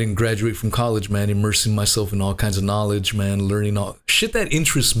 even though I didn't graduate from college, man, immersing myself in all kinds of knowledge, man, learning all shit that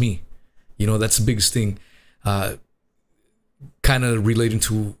interests me. That's the biggest thing. Kind of relating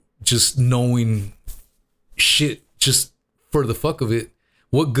to just knowing shit just for the fuck of it.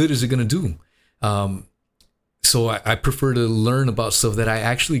 What good is it going to do? So I prefer to learn about stuff that I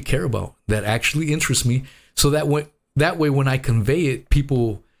actually care about, that actually interests me. So that way when I convey it,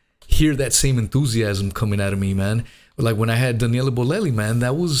 people hear that same enthusiasm coming out of me, man. Like when I had Daniele Bolelli, man,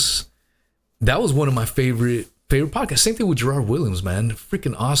 that was one of my favorite podcasts. Same thing with Gerard Williams, man.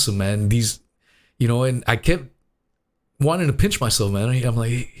 Freaking awesome, man. These, and I kept wanting to pinch myself, man. I'm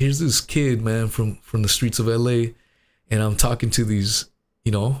like, here's this kid, man, from the streets of LA, and I'm talking to these,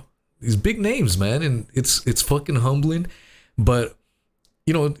 these big names, man, and it's fucking humbling. But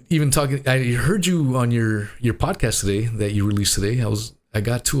even talking, I heard you on your podcast today that you released today. I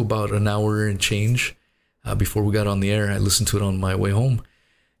got to about an hour and change. Before we got on the air, I listened to it on my way home,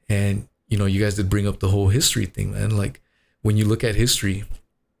 and you guys did bring up the whole history thing, man. Like when you look at history,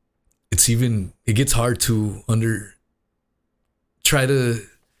 it gets hard to try to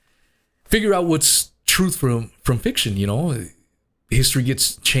figure out what's truth from fiction. History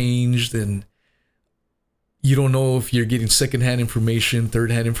gets changed, and you don't know if you're getting secondhand information,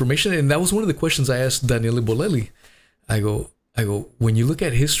 thirdhand information. And that was one of the questions I asked Daniele Bolelli. I go, when you look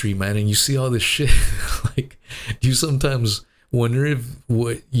at history, man, and you see all this shit, like, do you sometimes wonder if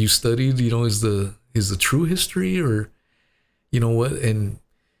what you studied, is the true history, or, what? And,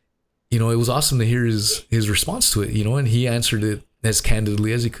 it was awesome to hear his response to it, and he answered it as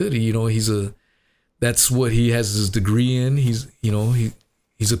candidly as he could. That's what he has his degree in. He's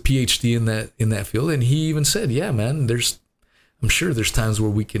a PhD in that field. And he even said, yeah, man, I'm sure there's times where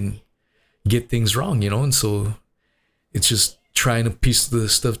we can get things wrong, and so it's just trying to piece the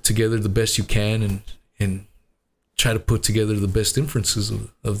stuff together the best you can and try to put together the best inferences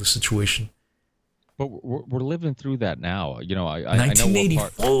of the situation. But we're living through that now. You know, I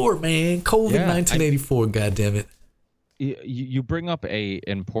 1984, man. COVID, Yeah, 1984, goddammit. You bring up a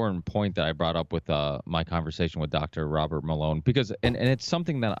important point that I brought up with my conversation with Dr. Robert Malone, because and it's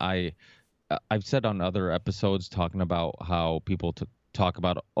something that I've said on other episodes, talking about how people talk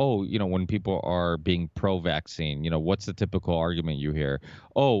about, oh, you know, when people are being pro-vaccine, you know, what's the typical argument you hear?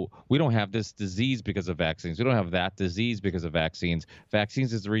 Oh, we don't have this disease because of vaccines. We don't have that disease because of vaccines.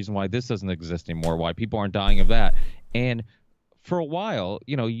 Vaccines is the reason why this doesn't exist anymore, why people aren't dying of that. And for a while,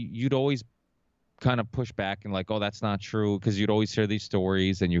 you know, you'd always kind of push back and like, oh, that's not true, because you'd always hear these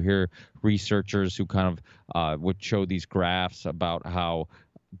stories and you hear researchers who kind of would show these graphs about how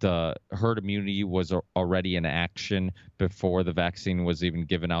the herd immunity was already in action before the vaccine was even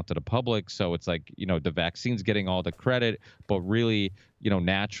given out to the public. So it's like, you know, the vaccine's getting all the credit, but really, you know,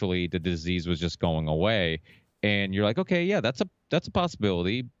 naturally the disease was just going away. And you're like, okay, yeah, that's a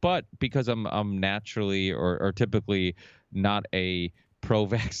possibility. But because I'm naturally or typically not a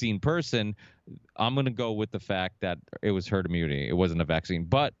pro-vaccine person, I'm going to go with the fact that it was herd immunity. It wasn't a vaccine.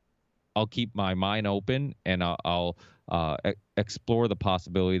 But I'll keep my mind open, and I'll explore the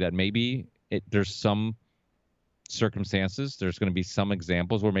possibility that maybe there's some circumstances, there's going to be some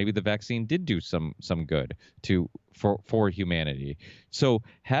examples where maybe the vaccine did do some good for humanity. So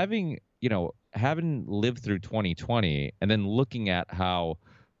having lived through 2020 and then looking at how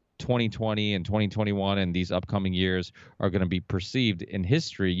 2020 and 2021 and these upcoming years are going to be perceived in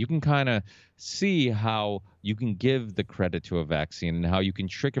history, you can kind of see how you can give the credit to a vaccine and how you can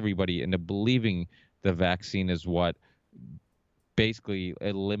trick everybody into believing the vaccine is what basically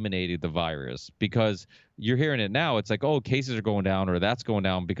eliminated the virus. Because you're hearing it now, it's like, oh, cases are going down, or that's going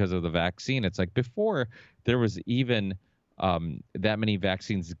down because of the vaccine. It's like before there was even that many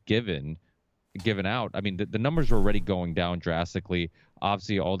vaccines given out. I mean, the numbers were already going down drastically.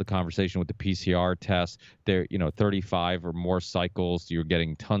 Obviously, all the conversation with the PCR tests, there, 35 or more cycles, you're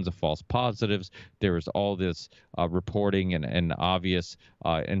getting tons of false positives. There was all this reporting and obvious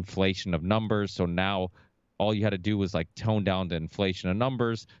inflation of numbers. So now all you had to do was like tone down the inflation of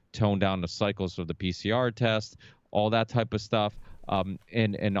numbers, tone down the cycles of the PCR test, all that type of stuff.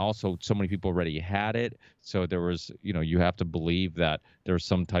 And also so many people already had it. So there was, you have to believe that there's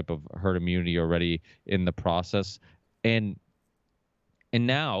some type of herd immunity already in the process. And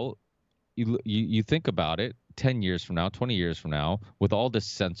now you think about it, 10 years from now, 20 years from now, with all this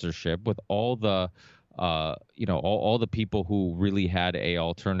censorship, with all the, all the people who really had a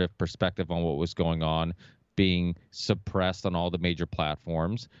alternative perspective on what was going on being suppressed on all the major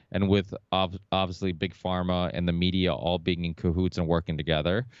platforms, and with obviously Big Pharma and the media all being in cahoots and working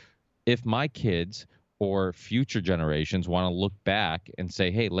together, if my kids or future generations want to look back and say,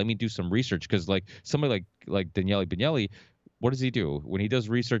 hey, let me do some research, because like somebody like Daniele Bagnelli, what does he do when he does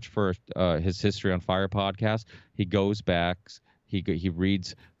research for his History on Fire podcast? He goes back, he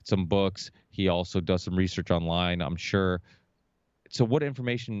reads some books, he also does some research online, I'm sure. So what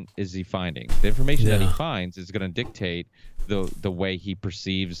information is he finding? The information that he finds is going to dictate the way he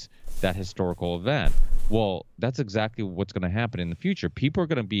perceives that historical event. Well, that's exactly what's going to happen in the future. People are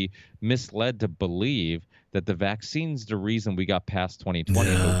going to be misled to believe that the vaccine's the reason we got past 2020,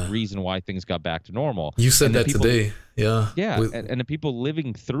 and the reason why things got back to normal. You said that today. Yeah. Yeah, and the people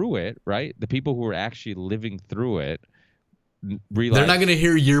living through it, right? The people who are actually living through it realize they're not going to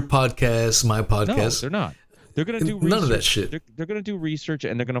hear your podcast, my podcast. No, they're not. They're going to do research. None of that shit. They're going to do research,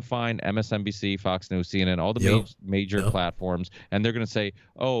 and they're going to find MSNBC, Fox News, CNN, all the major platforms, and they're going to say,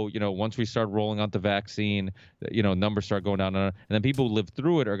 oh, once we start rolling out the vaccine, numbers start going down. And then people who live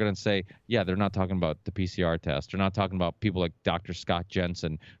through it are going to say, yeah, they're not talking about the PCR test. They're not talking about people like Dr. Scott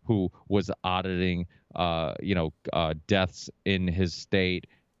Jensen, who was auditing, deaths in his state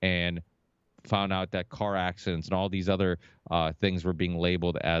and found out that car accidents and all these other things were being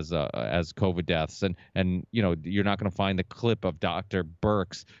labeled as COVID deaths, and you're not going to find the clip of Dr.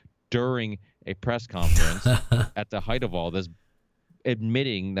 Birx during a press conference at the height of all this,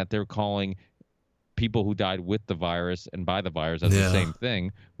 admitting that they're calling people who died with the virus and by the virus as the same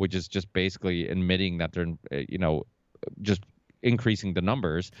thing, which is just basically admitting that they're just increasing the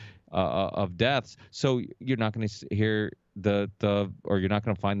numbers of deaths. So you're not going to hear or you're not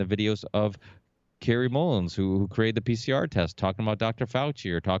going to find the videos of Carrie Mullins, who created the PCR test, talking about Dr.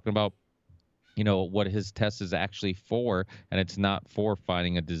 Fauci, or talking about what his test is actually for, and it's not for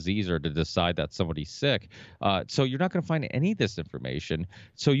finding a disease or to decide that somebody's sick. So you're not going to find any of this information.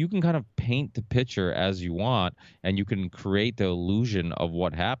 So you can kind of paint the picture as you want, and you can create the illusion of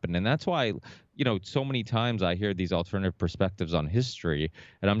what happened. And that's why, so many times I hear these alternative perspectives on history,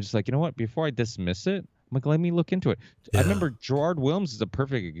 and I'm just like, you know what? Before I dismiss it, I'm like, let me look into it. Yeah. I remember Gerard Williams is a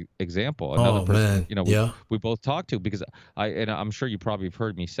perfect example. Oh, Another person, man. we, Yeah. we both talked to, because and I'm sure you probably have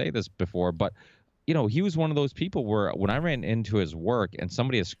heard me say this before, but he was one of those people where when I ran into his work and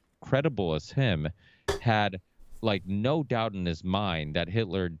somebody as credible as him had like no doubt in his mind that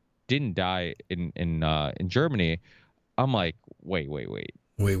Hitler didn't die in Germany, I'm like, wait.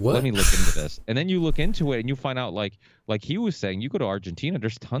 Wait, what? Let me look into this. And then you look into it and you find out, like he was saying, you go to Argentina,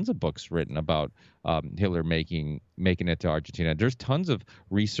 there's tons of books written about Hitler making it to Argentina. There's tons of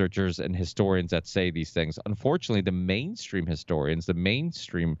researchers and historians that say these things. Unfortunately, the mainstream historians, the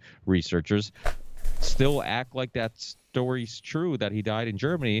mainstream researchers still act like that story's true, that he died in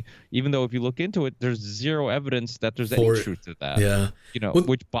Germany, even though if you look into it, there's zero evidence that there's any truth to that. Yeah.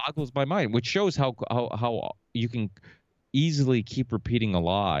 Which boggles my mind, which shows how you can easily keep repeating a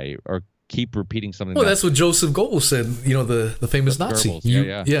lie or keep repeating something. Well, that's what Joseph Goebbels said, the famous Nazi.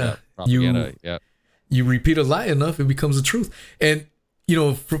 Goebbels, You repeat a lie enough, it becomes the truth. And,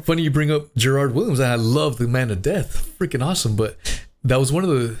 funny you bring up Gerard Williams. I love The Man of Death. Freaking awesome. But that was one of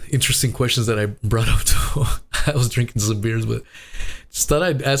the interesting questions that I brought up to I was drinking some beers, but just thought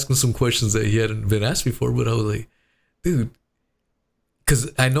I'd ask him some questions that he hadn't been asked before. But I was like, dude,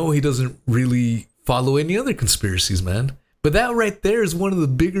 because I know he doesn't really follow any other conspiracies, man. But that right there is one of the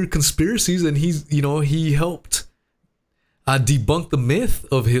bigger conspiracies, and he helped debunk the myth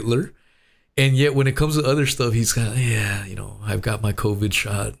of Hitler. And yet when it comes to other stuff, he's kind of, I've got my COVID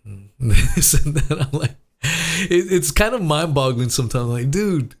shot and this and that. I'm like, it's kind of mind-boggling sometimes. Like,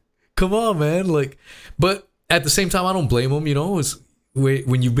 dude, come on, man. Like, but at the same time, I don't blame him. It's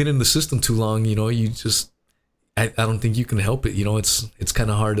when you've been in the system too long, you just, I don't think you can help it. It's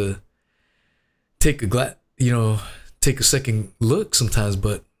kind of hard to take a second look sometimes,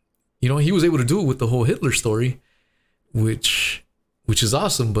 but he was able to do it with the whole Hitler story, which is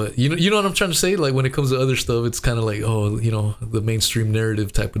awesome. But you know what I'm trying to say? Like, when it comes to other stuff, it's kind of like, the mainstream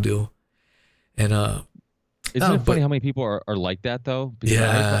narrative type of deal. And isn't it funny how many people are like that though? Because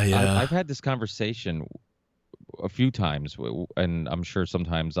yeah. I've had this conversation a few times, and I'm sure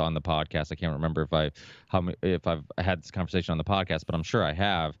sometimes on the podcast. I can't remember if I've had this conversation on the podcast, but I'm sure I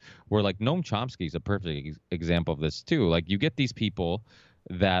have. Where like Noam Chomsky is a perfect example of this too. Like, you get these people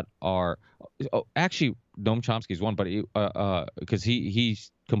that are actually Noam Chomsky is one, but because he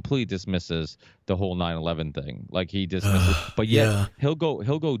completely dismisses the whole 9/11 thing. Like, he dismisses, but yet he'll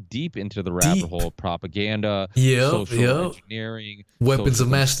go deep into the rabbit hole of propaganda, social engineering, weapons of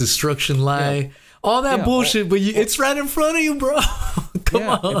mass destruction, lie, all that bullshit. But it's right in front of you, bro. Come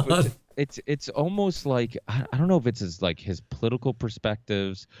on. It's almost like, I don't know if it's his political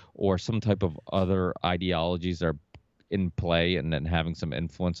perspectives or some type of other ideologies that are in play and then having some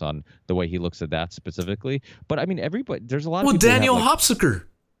influence on the way he looks at that specifically. But I mean, there's a lot of people. Daniel Hopsiker.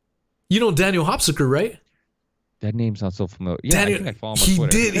 You know Daniel Hopsiker, right? That name sounds so familiar. Yeah, I think I follow him on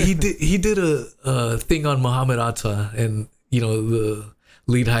Twitter. He did a thing on Muhammad Atta and the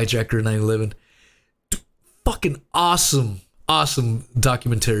lead hijacker of 9/11. Fucking awesome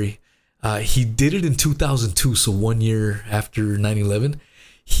documentary. He did it in 2002, so 1 year after 9/11.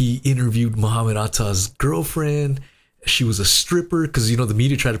 He interviewed Muhammad Atta's girlfriend. She was a stripper because, the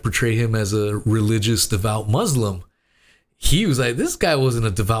media tried to portray him as a religious, devout Muslim. He was like, this guy wasn't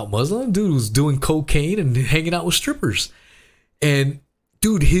a devout Muslim. Dude was doing cocaine and hanging out with strippers. And,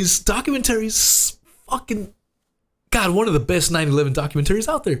 dude, his documentary is fucking, God, one of the best 9/11 documentaries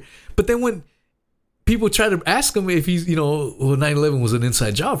out there. But then when people try to ask him if he's, 9/11 was an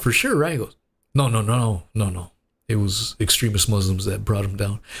inside job, for sure, right? He goes, no. It was extremist Muslims that brought him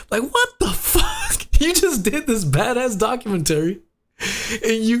down. Like, what the fuck? You just did this badass documentary,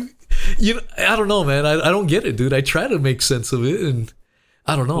 and I don't know, man. I don't get it, dude. I try to make sense of it, and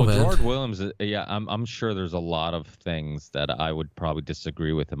I don't know, man. Gerard Williams, I'm sure there's a lot of things that I would probably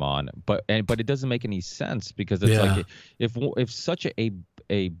disagree with him on, but it doesn't make any sense because it's like if such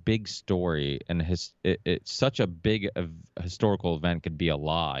a big story and it's such a big historical event could be a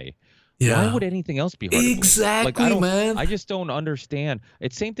lie. Yeah. Why would anything else be hard? Exactly, man. I just don't understand.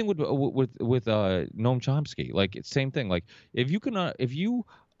 It's same thing with Noam Chomsky. Like, it's same thing. Like, if you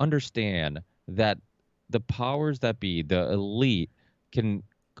understand that the powers that be, the elite, can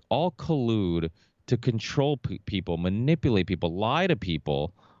all collude to control people, manipulate people, lie to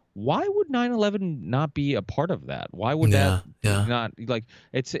people, why would 9/11 not be a part of that? Why would Yeah, that yeah. not like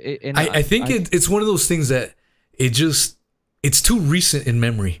and I think it's one of those things that it's too recent in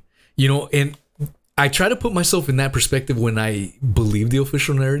memory, and I try to put myself in that perspective when I believe the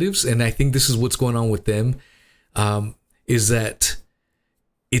official narratives, and I think this is what's going on with them, is that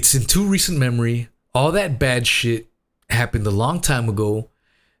it's in too recent memory. All that bad shit happened a long time ago,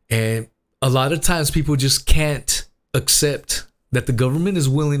 and a lot of times people just can't accept that the government is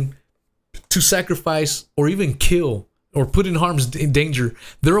willing to sacrifice or even kill or put in danger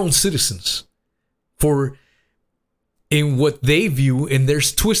their own citizens for in what they view in their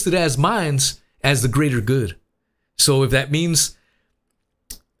twisted ass minds as the greater good. So if that means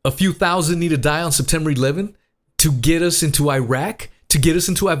a few thousand need to die on September 11th to get us into Iraq, to get us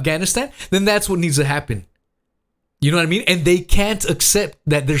into Afghanistan, then that's what needs to happen. You know what I mean? And they can't accept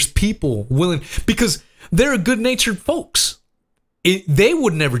that there's people willing, because they're good-natured folks. They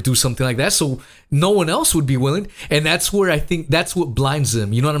would never do something like that, so no one else would be willing. And that's where I think that's what blinds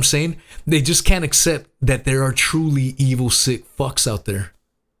them. You know what I'm saying? They just can't accept that there are truly evil, sick fucks out there.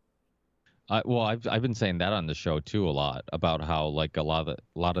 Well, I've been saying that on the show too a lot, about how like a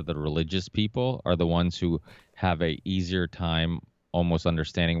lot of the religious people are the ones who have a easier time almost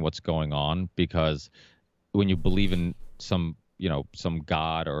understanding what's going on, because when you believe in some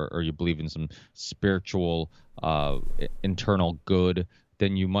God, or you believe in some spiritual internal good,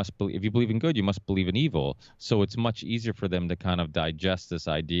 then you must believe, if you believe in good, you must believe in evil. So it's much easier for them to kind of digest this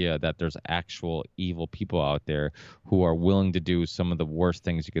idea that there's actual evil people out there who are willing to do some of the worst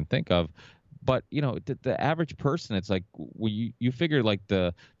things you can think of. But the average person, it's like you figure like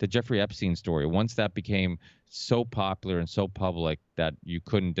the Jeffrey Epstein story, once that became so popular and so public that you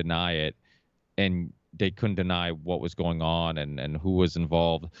couldn't deny it, and they couldn't deny what was going on and who was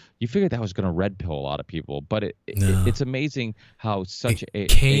involved, you figured that was going to red pill a lot of people. But it's amazing how such a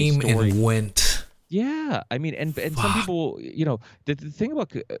came story and went. Yeah, I mean, and some people, the thing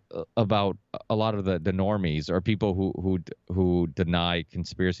about a lot of the normies, or people who deny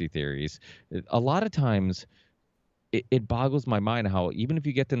conspiracy theories, a lot of times it boggles my mind how even if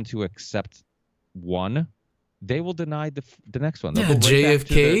you get them to accept one, they will deny the next one. They'll go right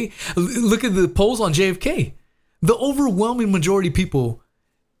JFK. Look at the polls on JFK. The overwhelming majority of people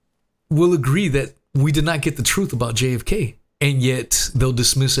will agree that we did not get the truth about JFK, and yet they'll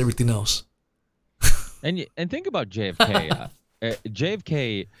dismiss everything else. And think about JFK.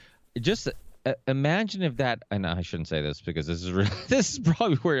 JFK, just imagine if that. And I shouldn't say this because this is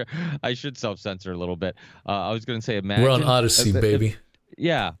probably where I should self-censor a little bit. I was going to say, imagine we're on Odyssey, baby.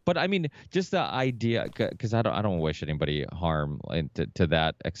 Yeah, but I mean, just the idea, because I don't wish anybody harm to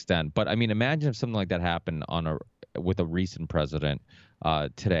that extent. But I mean, imagine if something like that happened with a recent president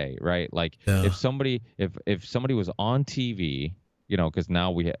today, right? Like if somebody was on TV. Because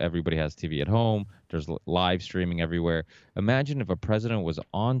now everybody has TV at home. There's live streaming everywhere. Imagine if a president was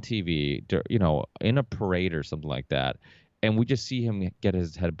on TV, in a parade or something like that, and we just see him get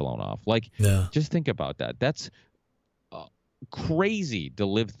his head blown off. Just think about that. That's crazy to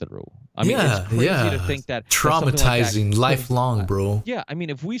live through. I mean, it's crazy to think that traumatizing, lifelong, bro. Yeah, I mean,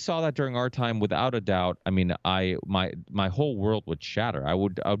 if we saw that during our time, without a doubt, I mean, my whole world would shatter. I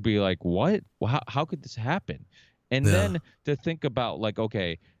would be like, what? How could this happen? And then to think about, like,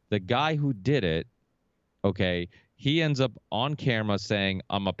 okay, the guy who did it, okay, he ends up on camera saying,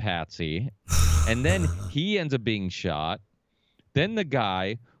 I'm a patsy. And then he ends up being shot. Then the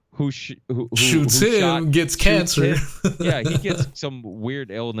guy who shoots him gets cancer. Yeah, he gets some weird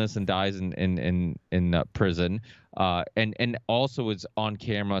illness and dies in prison. And also is on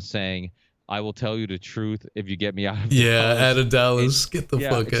camera saying, I will tell you the truth if you get me out of Dallas. Out of Dallas. Get the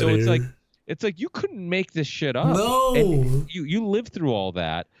fuck out of here. It's like you couldn't make this shit up. No, and you lived through all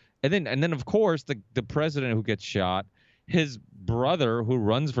that, and then of course the president who gets shot, his brother who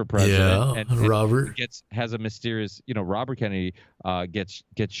runs for president, and Robert has a mysterious, Robert Kennedy gets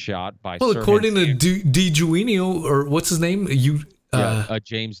shot by. Well, according to DiGiuino, or what's his name,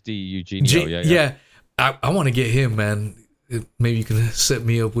 James D. Eugenio. I want to get him, man. Maybe you can set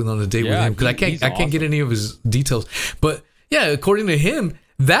me up on a date with him, because I can't get any of his details. But yeah, according to him,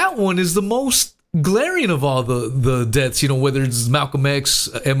 that one is the most glaring of all the deaths, whether it's Malcolm X,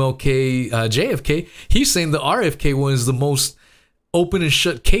 MLK, JFK. He's saying the RFK one is the most open and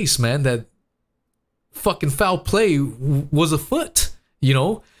shut case, man, that fucking foul play was afoot,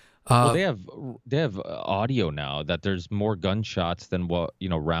 Well, they have audio now that there's more gunshots than what,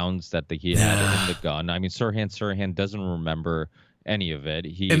 rounds that he had in the gun. I mean, Sirhan doesn't remember any of it.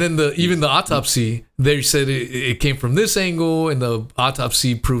 And then even the autopsy, they said it came from this angle, and the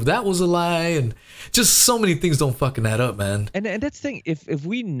autopsy proved that was a lie, and just so many things don't fucking add up, man. And that's the thing. If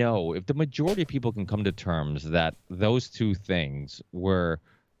we know, if the majority of people can come to terms that those two things were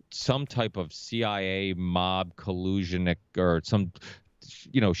some type of CIA mob collusion or some,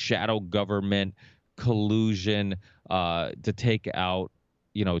 shadow government collusion to take out,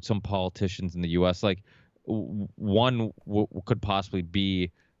 some politicians in the U.S. Like one could possibly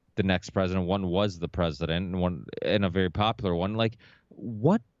be the next president. One was the president, and a very popular one. Like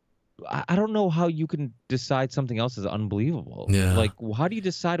what? I don't know how you can decide something else is unbelievable. Yeah. Like how do you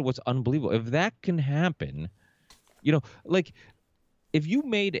decide what's unbelievable? If that can happen, like if you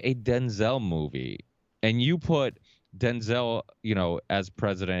made a Denzel movie and you put Denzel, as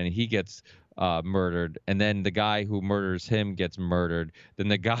president, and he gets murdered, and then the guy who murders him gets murdered, then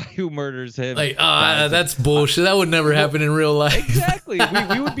the guy who murders him, like, that's bullshit. That would never happen in real life. Exactly.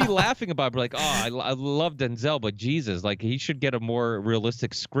 we would be laughing about it, like, I love Denzel, but Jesus, like he should get a more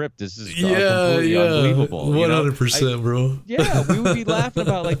realistic script. This is completely unbelievable. 100%, bro. Yeah, we would be laughing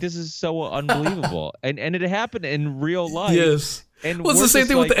about like this is so unbelievable, and it happened in real life. Yes. And it's the same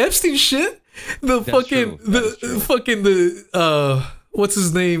thing with the Epstein shit. The what's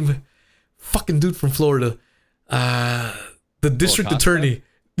his name? Fucking dude from Florida. The district attorney.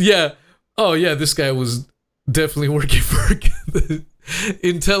 Yeah. Oh yeah, this guy was definitely working for the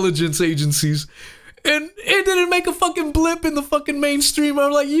intelligence agencies. And it didn't make a fucking blip in the fucking mainstream.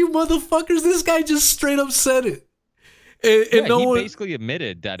 I'm like, you motherfuckers, this guy just straight up said it. And no he basically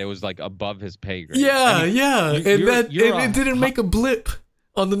admitted that it was like above his pay grade. Yeah, it didn't make a blip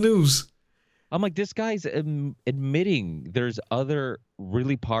on the news. I'm like, this guy's admitting there's other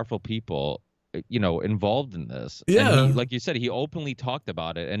really powerful people, involved in this. Yeah, and like you said, he openly talked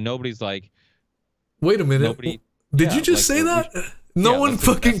about it, and nobody's like, wait a minute, did you just say that? No one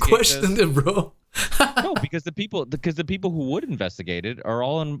fucking questioned it, bro. No, because the people who would investigate it are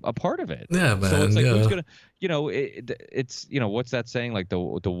all a part of it. Yeah, man. So it's like who's gonna, it's what's that saying? Like the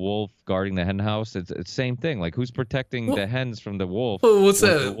wolf guarding the hen house. It's the same thing. Like who's protecting the hens from the wolf? What's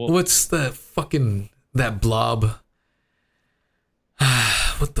that? What's that fucking that blob?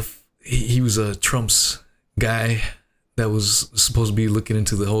 What the? He was a Trump's guy that was supposed to be looking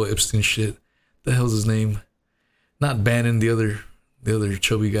into the whole Epstein shit. The hell's his name? Not Bannon, the other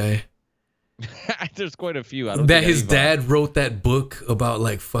chubby guy. There's quite a few. That his dad wrote that book about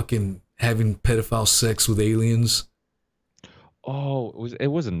like fucking having pedophile sex with aliens. Oh, it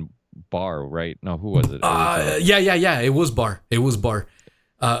wasn't Barr, right? No, who was it? Yeah. It was Barr.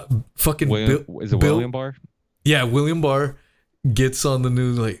 Fucking William Barr? Yeah, William Barr gets on the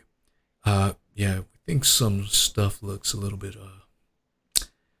news like, yeah, we think some stuff looks a little bit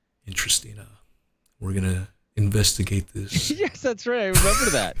interesting. We're gonna investigate this. Yes, that's right. I remember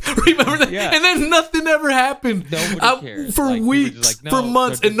that. Remember that? Yeah. And then nothing ever happened. Nobody cared. For weeks, for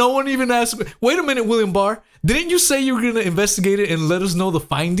months, and no one even asked me, wait a minute, William Barr, didn't you say you were going to investigate it and let us know the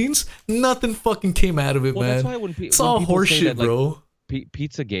findings? Nothing fucking came out of it, man. That's why it's all horseshit, bro.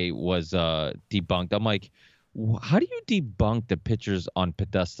 Pizzagate was debunked. I'm like, how do you debunk the pictures on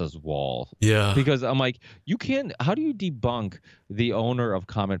Podesta's wall? Yeah. Because I'm like, you can't. How do you debunk the owner of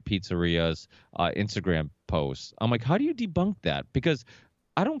Comet Pizzeria's Instagram post? I'm like, how do you debunk that? Because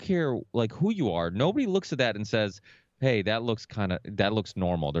I don't care like who you are. Nobody looks at that and says, hey, that looks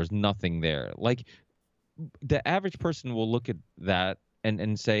normal. There's nothing there. Like the average person will look at that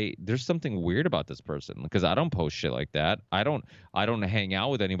and say there's something weird about this person, because I don't post shit like that. I don't hang out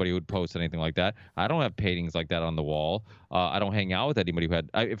with anybody who would post anything like that. I don't have paintings like that on the wall. I don't hang out with anybody who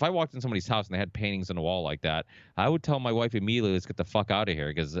had. If I walked in somebody's house and they had paintings on the wall like that, I would tell my wife immediately, let's get the fuck out of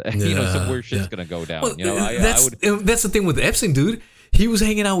here, because some weird shit's gonna go down. Well, that's the thing with Epstein, dude. He was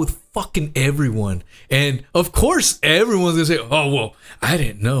hanging out with fucking everyone. And of course, everyone's gonna say, oh, well, I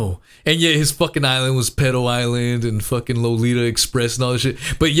didn't know. And yet his fucking island was Pedo Island and fucking Lolita Express and all this shit.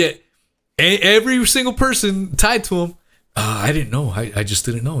 But yet, every single person tied to him, I didn't know. I just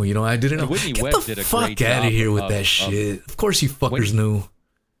didn't know. I didn't know. Whitney Get Webb the did a fuck great out job of here with that shit. Of course you fuckers knew.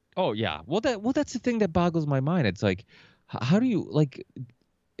 Oh, yeah. Well, that's the thing that boggles my mind. It's like, how do you, like,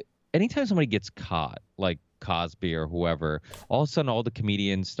 anytime somebody gets caught, like Cosby or whoever, all of a sudden all the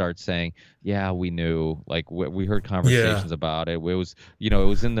comedians start saying, yeah, we knew, like we heard conversations about it. It was, it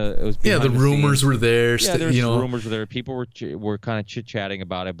was the rumors were there. Yeah, there's rumors were there. People were kind of chit-chatting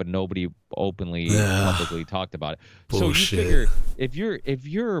about it, but nobody openly publicly talked about it. Bullshit. So you figure if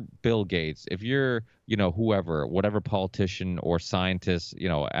you're Bill Gates, if you're whoever, whatever politician or scientist,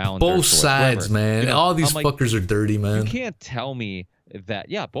 Alan both Dershowitz, sides, whoever, man. All these fuckers are dirty, man. You can't tell me that.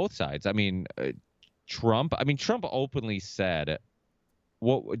 Yeah, both sides. I mean, Trump openly said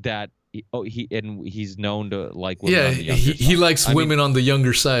what that. He's known to like women Yeah, on the younger he side. likes I mean, women on the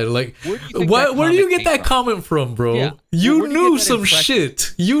younger side. Like, where do you think why? that Where do you comment get that came from? comment from, bro? Yeah. You Where do you knew get that some impression?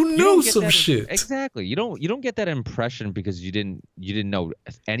 shit. You You knew don't get some that shit. exactly. You don't get that impression because you didn't know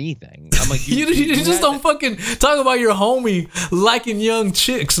anything. I'm like You, just had don't fucking talk about your homie liking young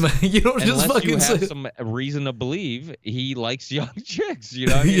chicks, man. You don't just unless you fucking have say. some reason to believe he likes young chicks. You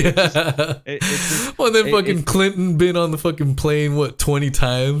know what I mean? It's just- Yeah. it's just- Well, then it- fucking it- Clinton been on the fucking plane, what, 20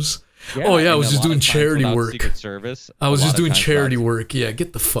 times? yeah, Oh, yeah, I and was a just lot of doing times charity without work. Secret Service. I was a just lot of doing times charity without- work. Yeah,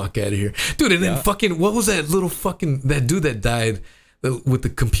 get the fuck out of here. Dude, and then Yeah. fucking, what was that little fucking, that dude that died with the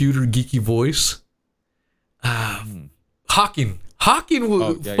computer geeky voice? Hawking. Hawking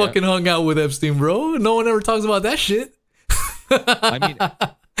Oh, yeah, fucking hung out with Epstein, bro. No one ever talks about that shit. I mean,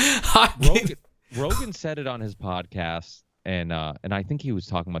 Hawking. Rogan said it on his podcast, and I think he was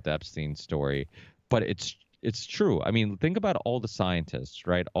talking about the Epstein story, but it's true. I mean, think about all the scientists,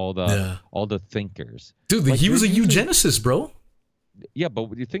 right? All the thinkers. Dude, Like, he was a they're usually- eugenicist, bro. Yeah, but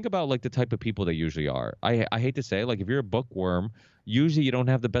when you think about like the type of people they usually are. I hate to say, like if you're a bookworm, usually you don't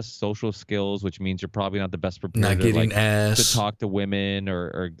have the best social skills, which means you're probably not the best prepared Not getting to ass. talk to women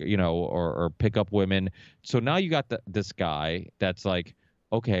or pick up women. So now you got this guy that's like,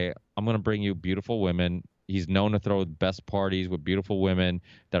 okay, I'm gonna bring you beautiful women. He's known to throw the best parties with beautiful women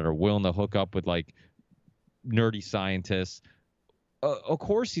that are willing to hook up with like nerdy scientists. Of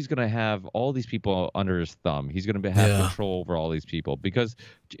course, he's going to have all these people under his thumb. He's going to have Yeah. control over all these people because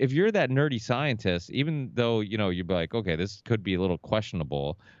if you're that nerdy scientist, even though you'd be like, okay, this could be a little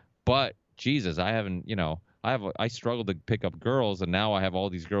questionable, but Jesus, I haven't, I struggled to pick up girls, and now I have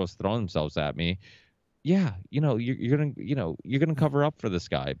all these girls throwing themselves at me. Yeah, you're gonna cover up for this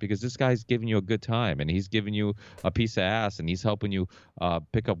guy because this guy's giving you a good time and he's giving you a piece of ass and he's helping you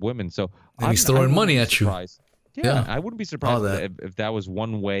pick up women. So And he's throwing money at you. Yeah, Yeah. I wouldn't be All surprised that. if that was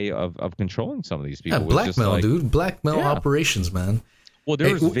one way of controlling some of these people. Yeah, was just blackmail, like- dude. Blackmail Yeah. operations, man. Well,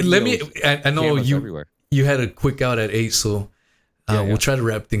 there was Hey, let me. videos, I know cameras you. everywhere. You had a quick out at 8, so Yeah, we'll try to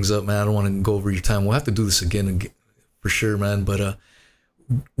wrap things up, man. I don't want to go over your time. We'll have to do this again for sure, man. But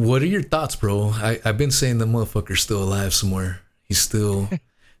what are your thoughts, bro? I've been saying the motherfucker's still alive somewhere. He's still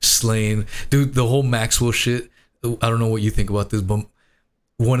slaying, dude. The whole Maxwell shit. I don't know what you think about this, but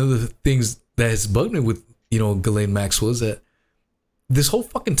one of the things that has bugged me with Ghislaine Maxwell is that this whole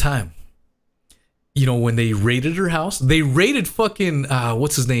fucking time, when they raided her house, they raided fucking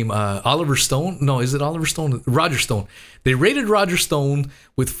what's his name, Oliver Stone. No, is it Oliver Stone? Roger Stone. They raided Roger Stone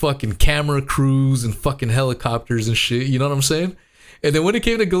with fucking camera crews and fucking helicopters and shit. You know what I'm saying? And then when it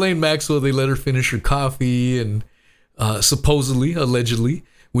came to Ghislaine Maxwell, they let her finish her coffee and supposedly, allegedly,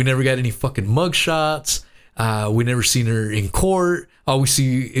 we never got any fucking mugshots. We never seen her in court. All we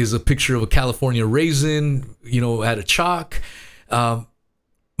see is a picture of a California raisin, at a chalk.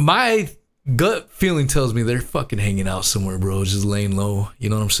 My gut feeling tells me they're fucking hanging out somewhere, bro, just laying low. You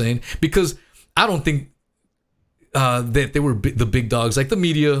know what I'm saying? Because I don't think that they were the big dogs. Like the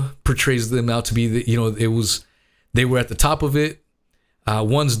media portrays them out to be, they were at the top of it.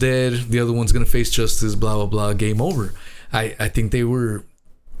 One's dead, the other one's gonna face justice. Blah blah blah. Game over. I think they were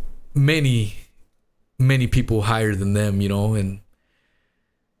many people higher than them, and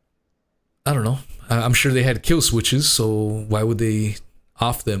I don't know. I'm sure they had kill switches, so why would they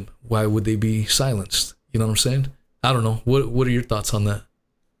off them? Why would they be silenced? You know what I'm saying? I don't know. What are your thoughts on that?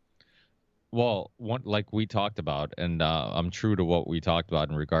 Well, one like we talked about, and I'm true to what we talked about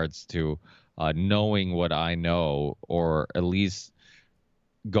in regards to knowing what I know, or at least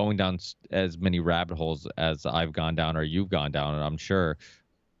going down as many rabbit holes as I've gone down or you've gone down, and I'm sure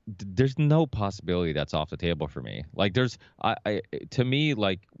there's no possibility that's off the table for me. Like to me,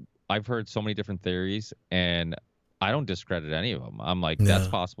 like I've heard so many different theories, and I don't discredit any of them. I'm like, that's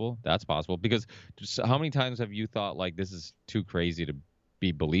possible. That's possible. Because just how many times have you thought like this is too crazy to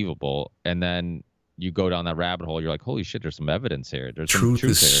be believable, and then you go down that rabbit hole, you're like, holy shit, there's some evidence here. There's some Truth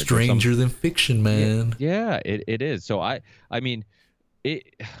is here. There's stranger than fiction, man. Yeah, it is. So I mean,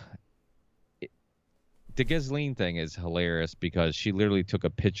 the Ghislaine thing is hilarious because she literally took a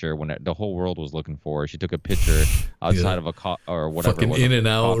picture when the whole world was looking for her. She took a picture outside of a or whatever. Fucking it was,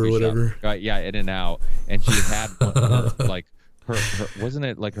 In-N-Out or coffee whatever. shop. Right? Yeah, In-N-Out, and she had like her wasn't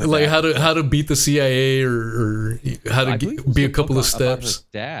it like her Like dad- how to beat the CIA or how to I believe it was be a book couple of about her steps.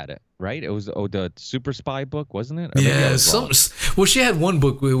 dad, right? It was the Super Spy book, wasn't it? Or maybe I Yeah, was wrong. well, she had one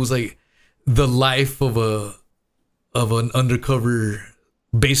book where it was like the life of an undercover,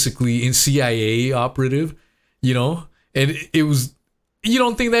 basically in CIA operative, and it was. You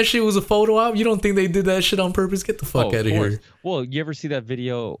don't think that shit was a photo op? You don't think they did that shit on purpose? Get the fuck out of course. here. Well, you ever see that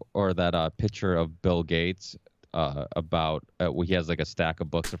video or that picture of Bill Gates about he has like a stack of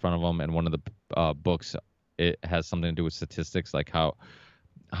books in front of him, and one of the books, it has something to do with statistics, like how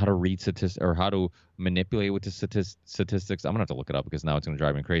to read statistics or how to manipulate with the statistics. I'm gonna have to look it up because now it's gonna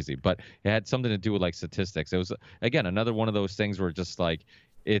drive me crazy. But it had something to do with like statistics. It was, again, another one of those things where just like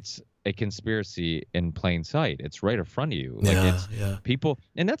it's a conspiracy in plain sight. It's right in front of you. Like it's people,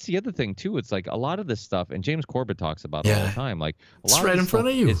 and that's the other thing too. It's like a lot of this stuff, and James Corbett talks about it all the time. Like it's right in front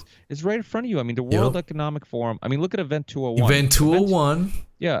of you. It's right in front of you. I mean, the World Economic Forum. I mean, look at Event 201. Event 201.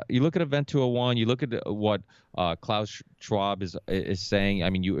 Yeah, you look at Event 201. You look at what Klaus Schwab is saying. I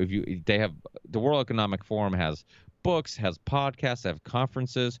mean, they have the World Economic Forum has books, has podcasts, have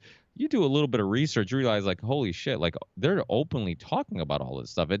conferences. You do a little bit of research, you realize like, holy shit, like they're openly talking about all this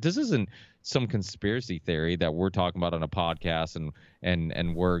stuff. This isn't some conspiracy theory that we're talking about on a podcast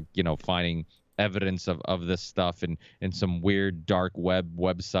and we're, you know, finding evidence of this stuff in some weird dark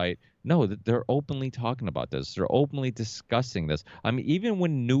website. No, they're openly talking about this. They're openly discussing this. I mean, even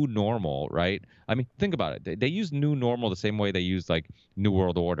when New Normal, right? I mean, think about it. They use New Normal the same way they use like New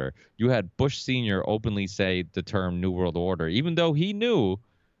World Order. You had Bush Sr. openly say the term New World Order, even though he knew,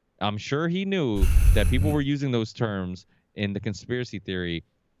 I'm sure he knew that people were using those terms in the conspiracy theory,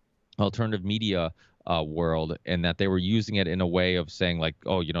 alternative media world, and that they were using it in a way of saying like,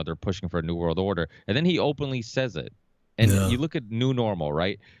 oh, you know, they're pushing for a new world order. And then he openly says it. And you look at New Normal,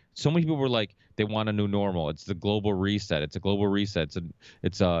 right? So many people were like, they want a new normal. It's the global reset. It's a global reset.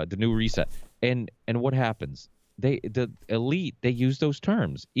 It's the new reset. And what happens? The elite, they use those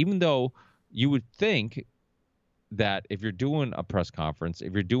terms, even though you would think that if you're doing a press conference,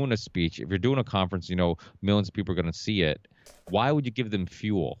 if you're doing a speech, if you're doing a conference, you know, millions of people are going to see it. Why would you give them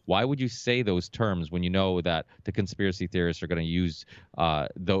fuel? Why would you say those terms when you know that the conspiracy theorists are going to use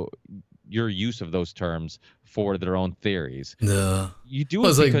your use of those terms for their own theories? No. You do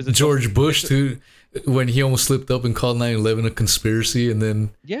it it because like George Bush, too, when he almost slipped up and called 9/11 a conspiracy, and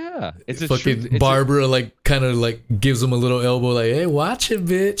then it's fucking Barbara like kind of like gives him a little elbow, like, "Hey, watch it,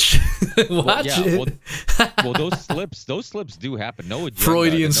 bitch, watch it." Well, those slips do happen. No Agenda,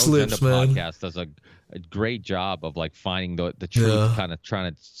 Freudian slips, man. Podcast does a great job of like finding the truth, kind of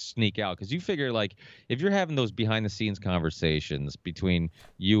trying to sneak out, because you figure like if you're having those behind the scenes conversations between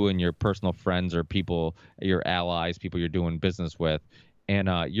you and your personal friends or people, your allies, people you're doing business with, and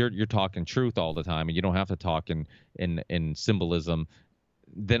you're talking truth all the time, and you don't have to talk in symbolism,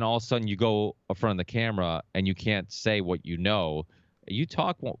 then all of a sudden you go in front of the camera and you can't say what you know. You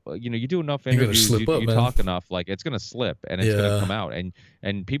talk, you know, you do enough interviews, you talk enough, like it's gonna slip and it's gonna come out,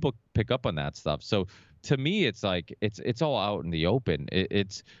 and people pick up on that stuff. So to me, it's like it's all out in the open.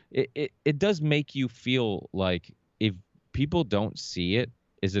 It does make you feel like if people don't see it,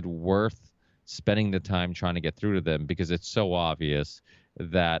 is it worth spending the time trying to get through to them, because it's so obvious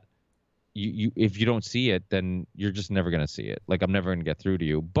that you if you don't see it, then you're just never gonna see it. Like I'm never gonna get through to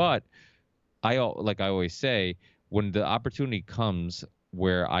you. But I always say, when the opportunity comes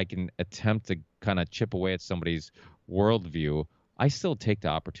where I can attempt to kind of chip away at somebody's worldview, I still take the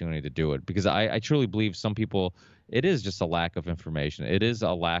opportunity to do it, because I truly believe some people, it is just a lack of information. It is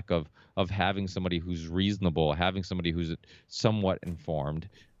a lack of having somebody who's reasonable, having somebody who's somewhat informed,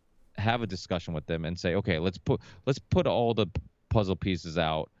 have a discussion with them and say, okay, let's put all the puzzle pieces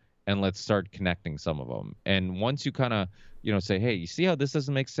out and let's start connecting some of them. And once you kind of, you know, say, hey, you see how this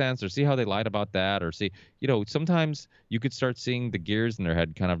doesn't make sense, or see how they lied about that, or see, you know, sometimes you could start seeing the gears in their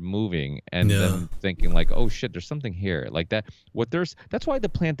head kind of moving, and then thinking like, oh shit, there's something here like that. That's why the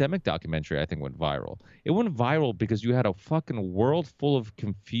Plandemic documentary, I think, went viral. It went viral because you had a fucking world full of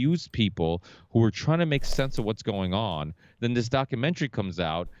confused people who were trying to make sense of what's going on. Then this documentary comes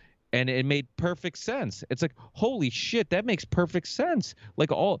out, and it made perfect sense. It's like, holy shit, that makes perfect sense.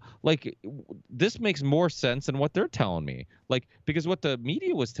 This makes more sense than what they're telling me. Like, because what the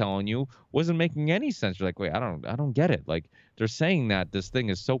media was telling you wasn't making any sense. You're like, wait, I don't get it. Like, they're saying that this thing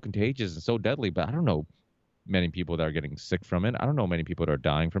is so contagious and so deadly, but I don't know many people that are getting sick from it. I don't know many people that are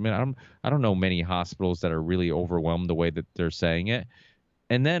dying from it. I don't know many hospitals that are really overwhelmed the way that they're saying it.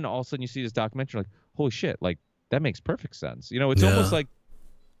 And then all of a sudden you see this documentary, like, holy shit, like that makes perfect sense. You know, it's almost like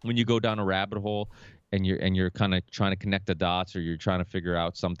when you go down a rabbit hole and you're kind of trying to connect the dots, or you're trying to figure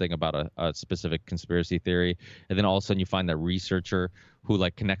out something about a specific conspiracy theory, and then all of a sudden you find that researcher who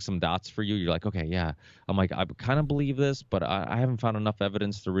like connects some dots for you. You're like, okay, yeah, I'm like, I kind of believe this, but I haven't found enough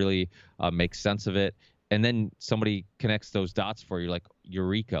evidence to really make sense of it. And then somebody connects those dots for you, like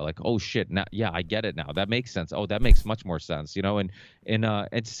eureka, like, oh shit, now, yeah, I get it now. That makes sense. Oh, that makes much more sense, you know. And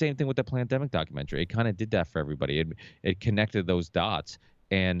it's the same thing with the Plandemic documentary. It kind of did that for everybody. It connected those dots.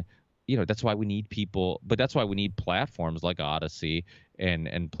 And that's why we need people, but that's why we need platforms like Odyssey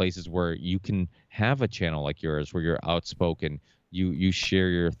and places where you can have a channel like yours where you're outspoken, you share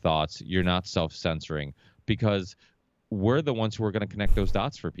your thoughts, you're not self-censoring, because we're the ones who are going to connect those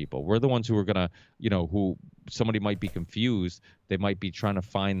dots for people. We're the ones who are going to, who somebody might be confused, they might be trying to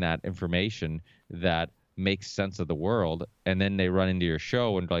find that information that makes sense of the world, and then they run into your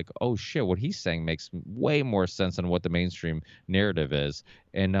show and like, oh shit, what he's saying makes way more sense than what the mainstream narrative is.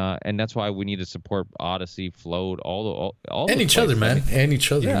 And that's why we need to support Odyssey, Float, all and each other, man, and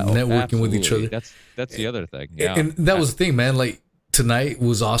each other, networking with each other. That's the other thing. Yeah, and that was the thing, man. Like tonight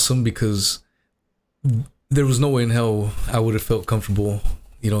was awesome because there was no way in hell I would have felt comfortable,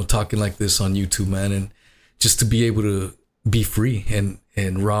 talking like this on YouTube, man, and just to be able to be free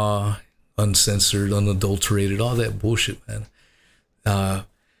and raw, uncensored, unadulterated, all that bullshit, man.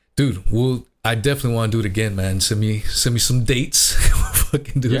 Dude, I definitely want to do it again, man. Send me some dates. We'll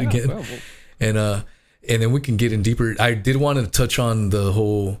fucking do it again. Well. And then we can get in deeper. I did want to touch on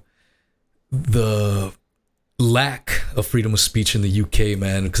the lack of freedom of speech in the UK,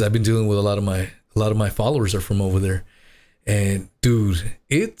 man, because I've been dealing with a lot of my followers are from over there. And dude,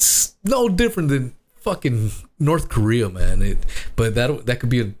 it's no different than fucking North Korea, man. But that could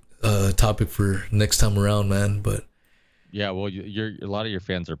be a topic for next time around, man. But yeah, well, a lot of your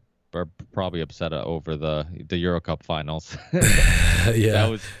fans are probably upset over the Euro Cup finals.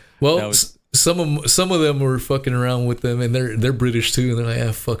 Yeah. Some of them were fucking around with them, and they're British too, and they're like,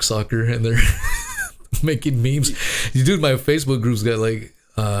 yeah, fuck soccer, and they're making memes. Dude, my Facebook group's got like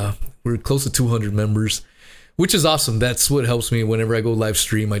we're close to 200 members, which is awesome. That's what helps me whenever I go live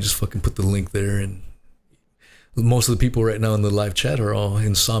stream. I just fucking put the link there, and most of the people right now in the live chat are all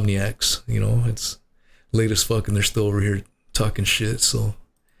insomniacs. It's late as fuck, and they're still over here talking shit. So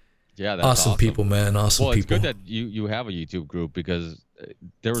yeah, that's awesome people, man. Awesome people. Well, it's people. good that you have a YouTube group, because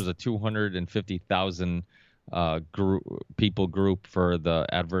there was a 250,000 people group for the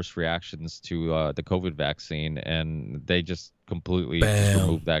adverse reactions to the COVID vaccine, and they just completely just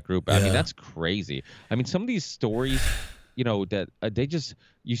removed that group. Yeah. I mean, that's crazy. I mean, some of these stories, that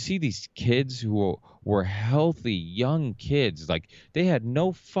you see these kids who were healthy young kids, like they had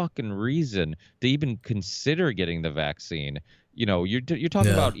no fucking reason to even consider getting the vaccine. You're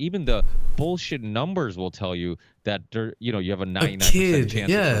talking about even the bullshit numbers will tell you that you have a 99%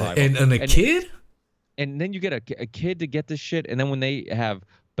 chance of survival. And a kid? And then you get a kid to get this shit, and then when they have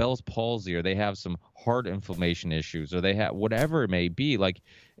Bell's palsy or they have some heart inflammation issues or they have whatever it may be, like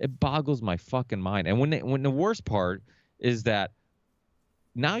it boggles my fucking mind. And when the worst part is that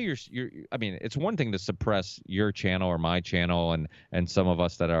now you're I mean, it's one thing to suppress your channel or my channel and some of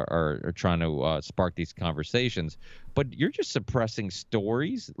us that are trying to spark these conversations, but you're just suppressing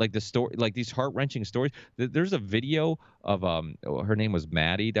stories like these heart-wrenching stories. There's a video of her name was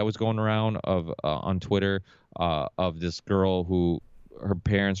Maddie that was going around on Twitter of this girl who her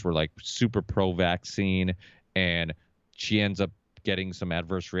parents were like super pro-vaccine, and she ends up getting some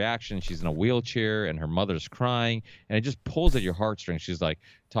adverse reaction. She's in a wheelchair and her mother's crying, and it just pulls at your heartstrings. She's like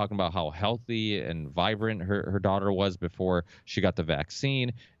talking about how healthy and vibrant her daughter was before she got the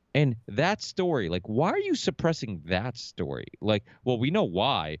vaccine. And that story, like, why are you suppressing that story? Like, well, we know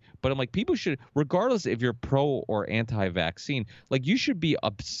why, but I'm like, people should, regardless if you're pro or anti-vaccine, like, you should be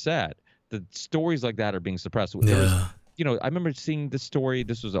upset that stories like that are being suppressed. Yeah. I remember seeing this story,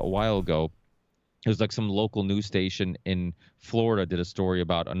 this was a while ago. It was like some local news station in Florida did a story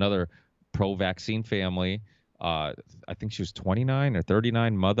about another pro-vaccine family. I think she was 29 or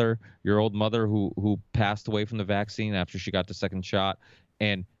 39, your old mother who passed away from the vaccine after she got the second shot.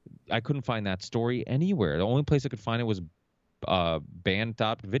 And I couldn't find that story anywhere. The only place I could find it was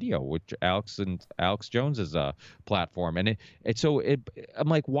Band.video, which Alex Jones's platform. And I'm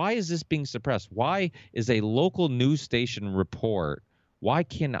like, why is this being suppressed? Why is a local news station report? Why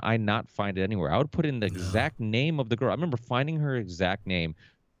can I not find it anywhere? I would put in the exact name of the girl. I remember finding her exact name,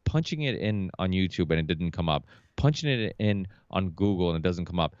 punching it in on YouTube, and it didn't come up. Punching it in on Google, and it doesn't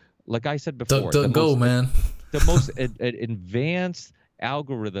come up. Like I said before, the most advanced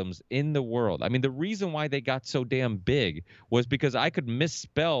algorithms in the world. I mean, the reason why they got so damn big was because I could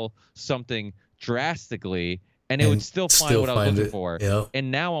misspell something drastically, and it would still find what I was looking for. Yeah. And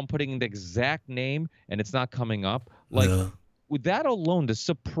now I'm putting in the exact name, and it's not coming up. Like. Yeah. With that alone, the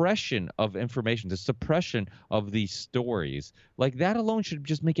suppression of information, the suppression of these stories, like that alone should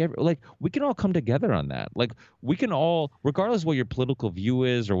just make we can all come together on that. Like we can all, regardless of what your political view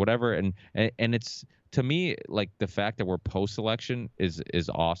is or whatever, and it's, to me, like the fact that we're post-election is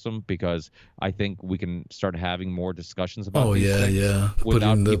awesome, because I think we can start having more discussions about things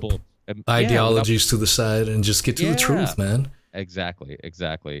without people ideologies to the side and just get to the truth, man.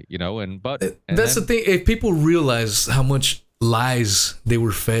 Exactly. You know, and That's the thing. If people realize how much lies they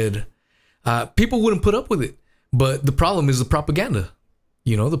were fed, people wouldn't put up with it. But the problem is the propaganda.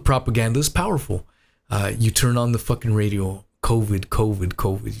 You know, the propaganda is powerful. You turn on the fucking radio,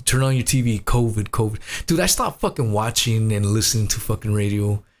 COVID. You turn on your TV, COVID. Dude, I stopped fucking watching and listening to fucking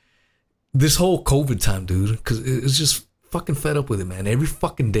radio this whole COVID time, dude, because it's just fucking fed up with it, man. Every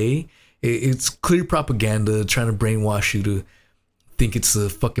fucking day, it's clear propaganda trying to brainwash you to think it's the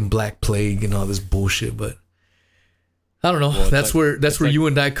fucking Black Plague and all this bullshit. But I don't know. Well, that's where you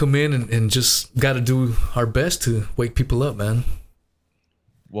and I come in and just got to do our best to wake people up, man.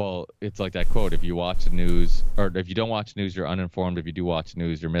 Well, it's like that quote: if you watch the news, or if you don't watch news, you're uninformed. If you do watch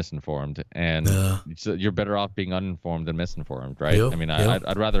news, you're misinformed. And so you're better off being uninformed than misinformed, right? Yep, I mean,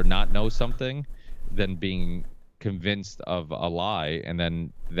 I'd rather not know something than being convinced of a lie and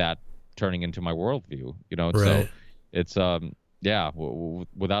then that turning into my worldview. You know, right. So it's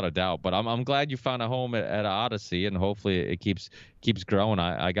without a doubt. But I'm glad you found a home at Odyssey, and hopefully it keeps growing.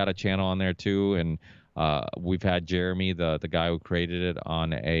 I got a channel on there too, and we've had Jeremy, the guy who created it,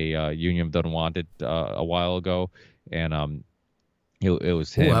 on a Union of the Unwanted a while ago, and it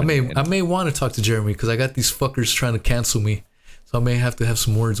was him. Ooh, I may want to talk to Jeremy because I got these fuckers trying to cancel me, so I may have to have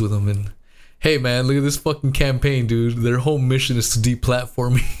some words with them. And hey, man, look at this fucking campaign, dude. Their whole mission is to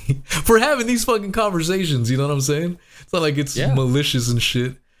deplatform me for having these fucking conversations. You know what I'm saying? It's not like it's malicious and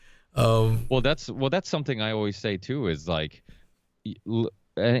shit. Well, that's something I always say too. Is like,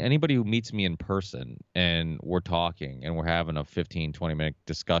 anybody who meets me in person and we're talking and we're having a 15-20 minute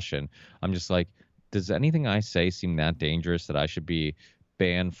discussion, I'm just like, does anything I say seem that dangerous that I should be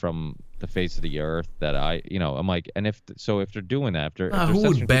banned from the face of the earth? That I'm like, and if they're doing that, who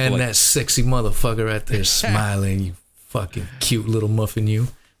would ban that sexy motherfucker right there smiling, you fucking cute little muffin, you?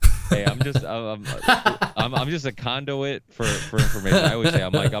 Hey, I'm just a conduit for information. I always say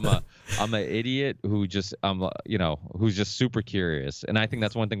I'm an idiot who's just super curious, and I think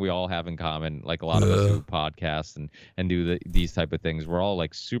that's one thing we all have in common. Like a lot of us who podcast and do these type of things, we're all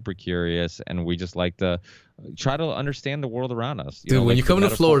like super curious, and we just like to try to understand the world around us. Dude, when you come to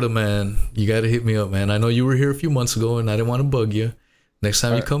Florida, man, you got to hit me up, man. I know you were here a few months ago, and I didn't want to bug you. Next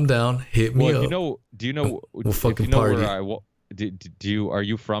time you come down, hit me up. Do you know? We'll fucking party. Are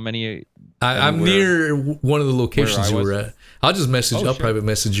you from any? I'm near one of the locations you were at. I'll just message. I'll private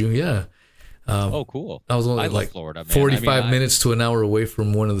message you. Yeah. Cool. I was only like Florida, 45 minutes to an hour away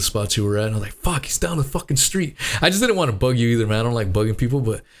from one of the spots you were at. And I was like, fuck, he's down the fucking street. I just didn't want to bug you either, man. I don't like bugging people,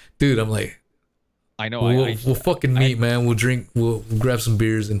 but dude, I'm like, I know. We'll fucking meet, man. We'll drink. We'll grab some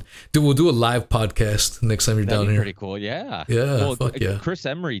beers, and we'll do a live podcast next time you're down here. Pretty cool. Yeah. Yeah. Well, fuck yeah. Chris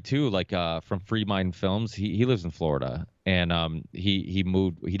Emery too, like from Free Mind Films. He lives in Florida, and he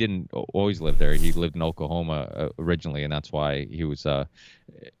moved. He didn't always live there. He lived in Oklahoma originally, and that's why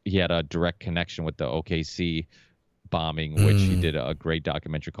he had a direct connection with the OKC bombing, which he did a great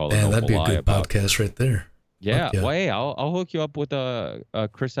documentary called. Man, that'd be a good podcast right there. Yeah, well, hey, I'll hook you up with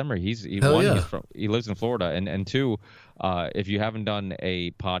Chris Emery. He lives in Florida, and two, if you haven't done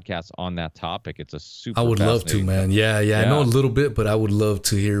a podcast on that topic, it's a super. I would love to, man. Yeah. I know a little bit, but I would love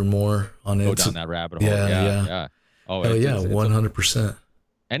to hear more on it. Go down that rabbit hole. Yeah. Oh, 100%.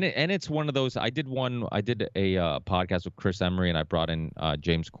 And it's one of those. I did a podcast with Chris Emery, and I brought in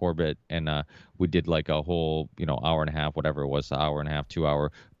James Corbett, and we did like a whole hour and a half, whatever it was, hour and a half, 2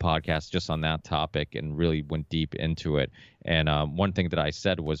 hour podcast just on that topic, and really went deep into it. And one thing that I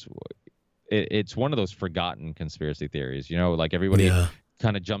said was, it's one of those forgotten conspiracy theories. Like everybody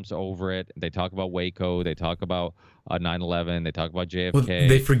kind of jumps over it. They talk about Waco, they talk about 9/11, they talk about JFK. Well,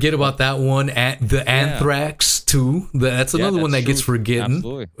 they forget about that one, the anthrax too. That's another one that gets forgotten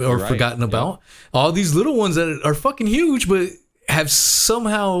forgotten about. All these little ones that are fucking huge, but have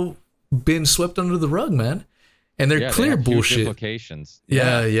somehow been swept under the rug, man. And they're clear bullshit. Implications.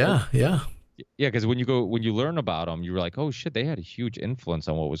 Yeah. Yeah, because when you learn about them, you're like, oh shit, they had a huge influence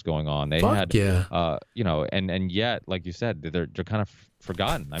on what was going on. They had, and yet, like you said, they're kind of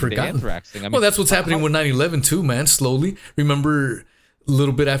forgotten. I mean, the anthrax thing. Well, that's what's happening with 9/11 too, man. Slowly, remember a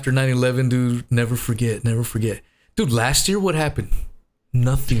little bit after 9/11, dude. Never forget. Dude, last year, what happened?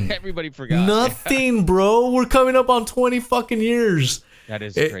 Nothing. Everybody forgot. Nothing, bro. We're coming up on 20 fucking years. That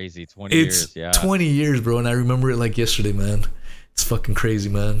is crazy. 20 years. Yeah. 20 years, bro, and I remember it like yesterday, man. It's fucking crazy,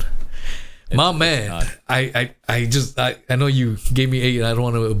 man. My man, I know you gave me 8, and I don't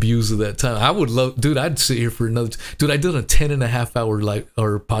want to abuse of that time. I would love, dude. I'd sit here for another. Dude, I did a 10.5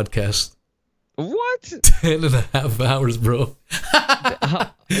 hour podcast. What? 10.5 hours, bro.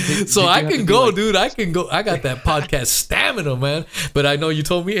 So I can go, dude. I can go. I got that podcast stamina, man. But I know you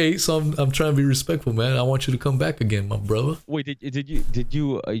told me 8, so I'm trying to be respectful, man. I want you to come back again, my brother. Wait,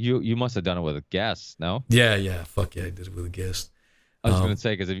 you must have done it with a guest, no? Yeah. Fuck yeah, I did it with a guest. I was gonna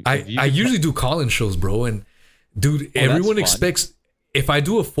say, because I usually do call-in shows, bro, and dude, everyone expects if I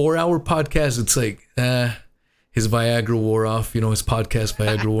do a 4-hour podcast, it's like, his Viagra wore off, his podcast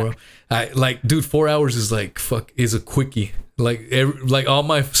Viagra wore off. Dude, 4 hours is is a quickie. Like all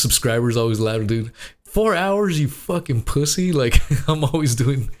my subscribers always laugh, dude. 4 hours, you fucking pussy. Like I'm always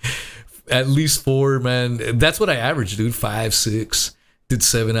doing at least 4, man. That's what I average, dude. 5, 6. Did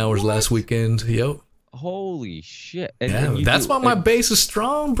 7 hours last weekend. Yep. Holy shit! And that's why my base is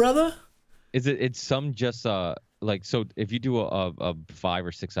strong, brother. It's some just so if you do a 5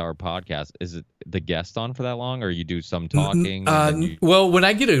 or 6 hour podcast, is it the guest on for that long, or you do some talking? Well, when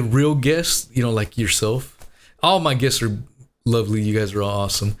I get a real guest, like yourself, all my guests are lovely. You guys are all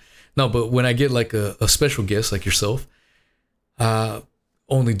awesome. No, but when I get like a special guest like yourself,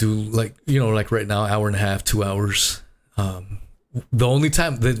 only do like right now, 1.5, 2 hours. The only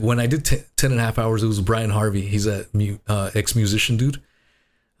time that when I did 10.5 hours, it was Brian Harvey. He's a ex-musician dude.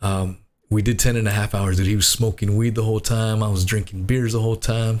 We did 10.5 hours, dude. He was smoking weed the whole time. I was drinking beers the whole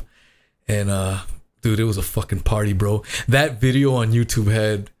time. And, dude, it was a fucking party, bro. That video on YouTube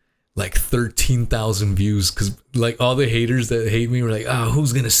had like 13,000 views because like all the haters that hate me were like,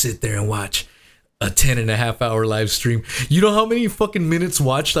 who's going to sit there and watch a 10.5 hour live stream? You know how many fucking minutes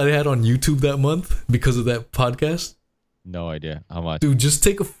watched I had on YouTube that month because of that podcast? No idea how much. Dude, just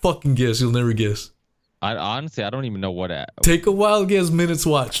take a fucking guess. You'll never guess. Honestly, I don't even know what. Take a wild guess, minutes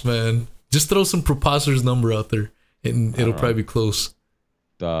watched, man. Just throw some preposterous number out there, and it'll probably be close.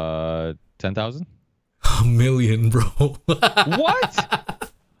 10,000? 1 million, bro.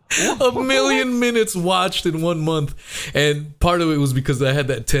 What? 1 million minutes watched in 1 month, and part of it was because I had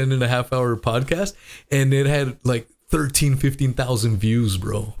that 10.5 hour podcast, and it had like 15,000 views,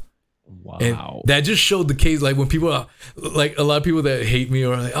 bro. Wow. And that just showed the case. Like when people, like a lot of people that hate me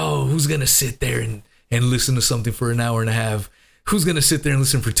are like, who's gonna sit there and listen to something for 1.5 hours? Who's gonna sit there and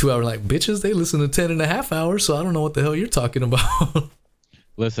listen for 2 hours? Like, bitches, they listen to 10.5 hours, so I don't know what the hell you're talking about.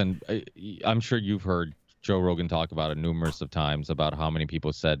 Listen, I'm sure you've heard Joe Rogan talk about it numerous of times about how many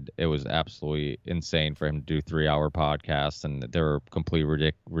people said it was absolutely insane for him to do 3-hour podcasts, and they were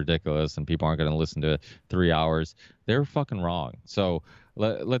completely ridiculous, and people aren't going to listen to 3 hours. They're fucking wrong. So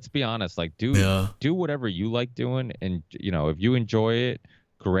let's be honest. Like, do whatever you like doing, and if you enjoy it,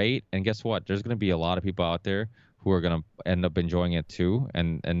 great. And guess what? There's going to be a lot of people out there who are going to end up enjoying it too.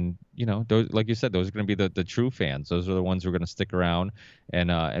 And those, like you said, those are going to be the true fans. Those are the ones who are going to stick around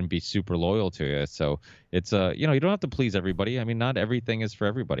and be super loyal to you. So it's you don't have to please everybody. I mean, not everything is for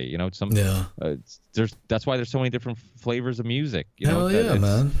everybody. That's why there's so many different flavors of music. Hell yeah,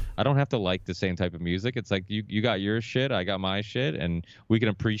 man. I don't have to like the same type of music. It's like you got your shit, I got my shit, and we can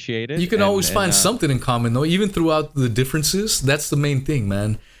appreciate it. You can always find something in common though, even throughout the differences. That's the main thing,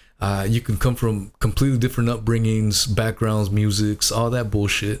 man. You can come from completely different upbringings, backgrounds, musics, all that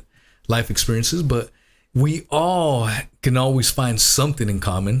bullshit, life experiences, but we all can always find something in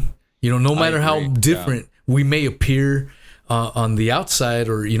common. No matter how different we may appear on the outside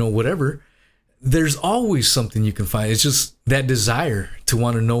or, whatever, there's always something you can find. It's just that desire to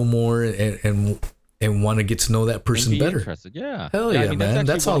want to know more and want to get to know that person better. Interested. Yeah. Hell yeah, man.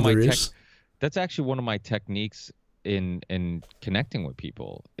 That's all there is. That's actually one of my techniques in connecting with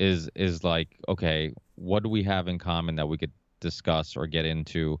people is like, okay, what do we have in common that we could discuss or get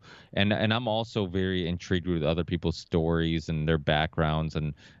into? And I'm also very intrigued with other people's stories and their backgrounds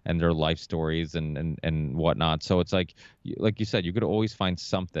and their life stories and whatnot. So it's like you said, you could always find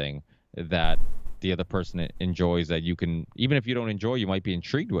something that the other person enjoys that you can, even if you don't enjoy, you might be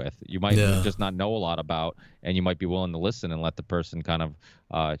intrigued with. You might just not know a lot about, and you might be willing to listen and let the person kind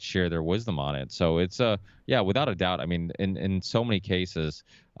of share their wisdom on it. So it's without a doubt. I mean, in so many cases,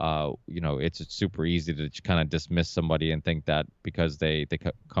 it's super easy to kind of dismiss somebody and think that because they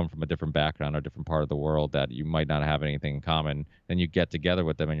come from a different background or different part of the world that you might not have anything in common. Then you get together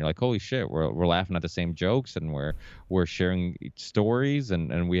with them and you're like, holy shit, we're laughing at the same jokes and we're sharing stories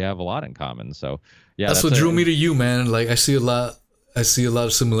and we have a lot in common. So yeah, that's what drew me to you, man. Like I see a lot of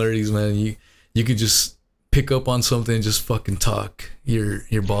similarities, man. You could just pick up on something and just fucking talk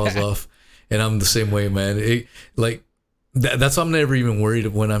your balls off. And I'm the same way, man. That's why I'm never even worried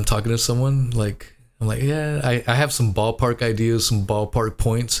when I'm talking to someone. Like, I'm like, yeah, I have some ballpark ideas, some ballpark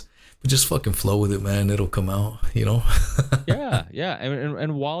points, just fucking flow with it, man. It'll come out, you know. Yeah.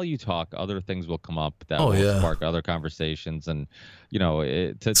 And while you talk, other things will come up that will spark other conversations, and you know,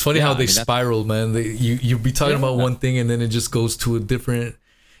 it's funny how they spiral, man. You be talking about one thing and then it just goes to a different.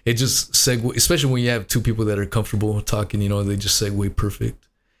 It just segue, especially when you have two people that are comfortable talking. You know, they just segue perfect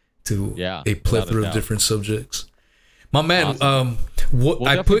to a plethora of different subjects. My man, awesome. What we'll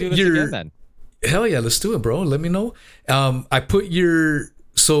I put your again, then. Hell yeah, let's do it, bro. Let me know. I put your.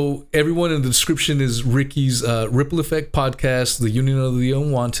 So everyone in the description is Ricky's Ripple Effect podcast, the Union of the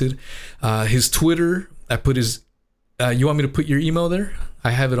Unwanted. His Twitter, I put his. You want me to put your email there?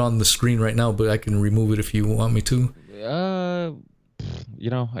 I have it on the screen right now, but I can remove it if you want me to. You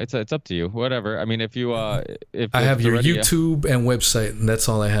know, it's up to you. Whatever. I mean, if you if I have your YouTube and website, and that's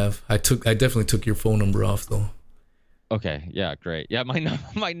all I have. I definitely took your phone number off though. Okay. Yeah. Great. Yeah. My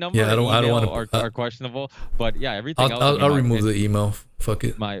number. Yeah. I don't want to. Are questionable, but yeah, everything else. I'll remove the email. Fuck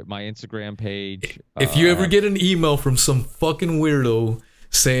it. My Instagram page. If you ever get an email from some fucking weirdo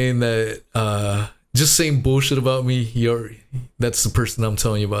saying that, just saying bullshit about me, that's the person I'm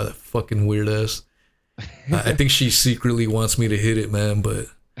telling you about. That fucking weird ass. I think she secretly wants me to hit it, man, but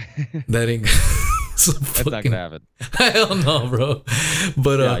that ain't. That's not gonna happen. Hell no, bro.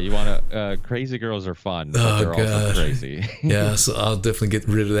 But yeah, you wanna crazy girls are fun, but they're also crazy. Yeah, so I'll definitely get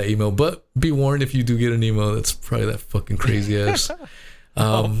rid of that email. But be warned, if you do get an email, that's probably that fucking crazy ass.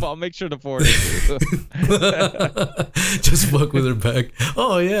 I'll make sure to forward it to you. Just fuck with her back.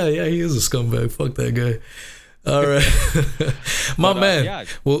 Oh yeah, he is a scumbag. Fuck that guy. All right, my man. Yeah,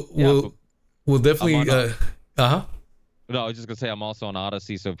 we'll definitely. No, I was just gonna say I'm also on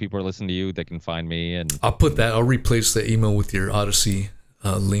Odyssey, so if people are listening to you, they can find me. And I'll put that. I'll replace the email with your Odyssey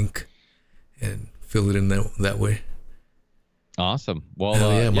link and fill it in that way. Awesome.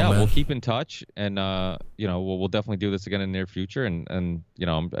 Well, we'll keep in touch, and you know, we'll definitely do this again in the near future. And you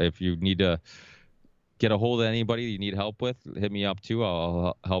know, if you need to get a hold of anybody you need help with, hit me up too.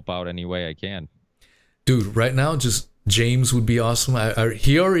 I'll help out any way I can. Dude, right now, just James would be awesome.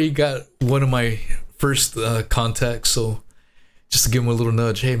 He already got one of my first contacts, so just to give him a little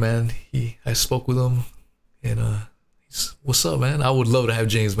nudge. Hey man, I spoke with him, and he's, what's up, man? I would love to have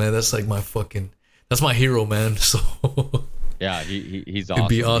James, man. That's like that's my hero, man. So yeah, he's awesome. It'd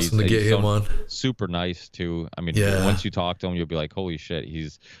be awesome to get him on. Super nice too. I mean, once you talk to him, you'll be like, holy shit.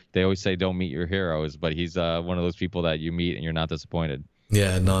 They always say don't meet your heroes, but he's one of those people that you meet and you're not disappointed.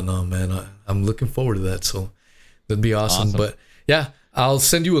 Yeah, no, man. I'm looking forward to that. So that'd be awesome. But yeah, I'll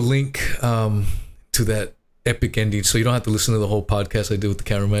send you a link to that epic ending, so you don't have to listen to the whole podcast I did with the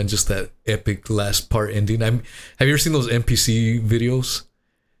cameraman. Just that epic last part ending. Have you ever seen those NPC videos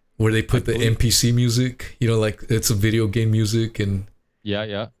where they put the NPC music? You know, like it's a video game music, and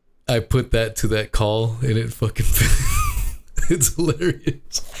yeah. I put that to that call, and it fucking it's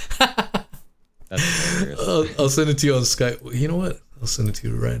hilarious. That's hilarious. I'll send it to you on Skype. You know what? I'll send it to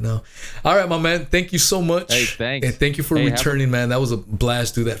you right now. All right, my man. Thank you so much. Hey, thanks. And thank you for returning, man. That was a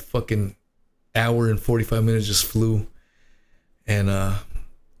blast, dude. That fucking hour and 45 minutes just flew. And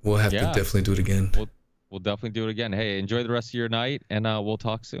we'll have to definitely do it again. We'll definitely do it again. Hey, enjoy the rest of your night, and we'll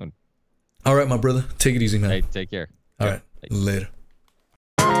talk soon. All right, my brother. Take it easy, man. Hey, take care. All right. Later.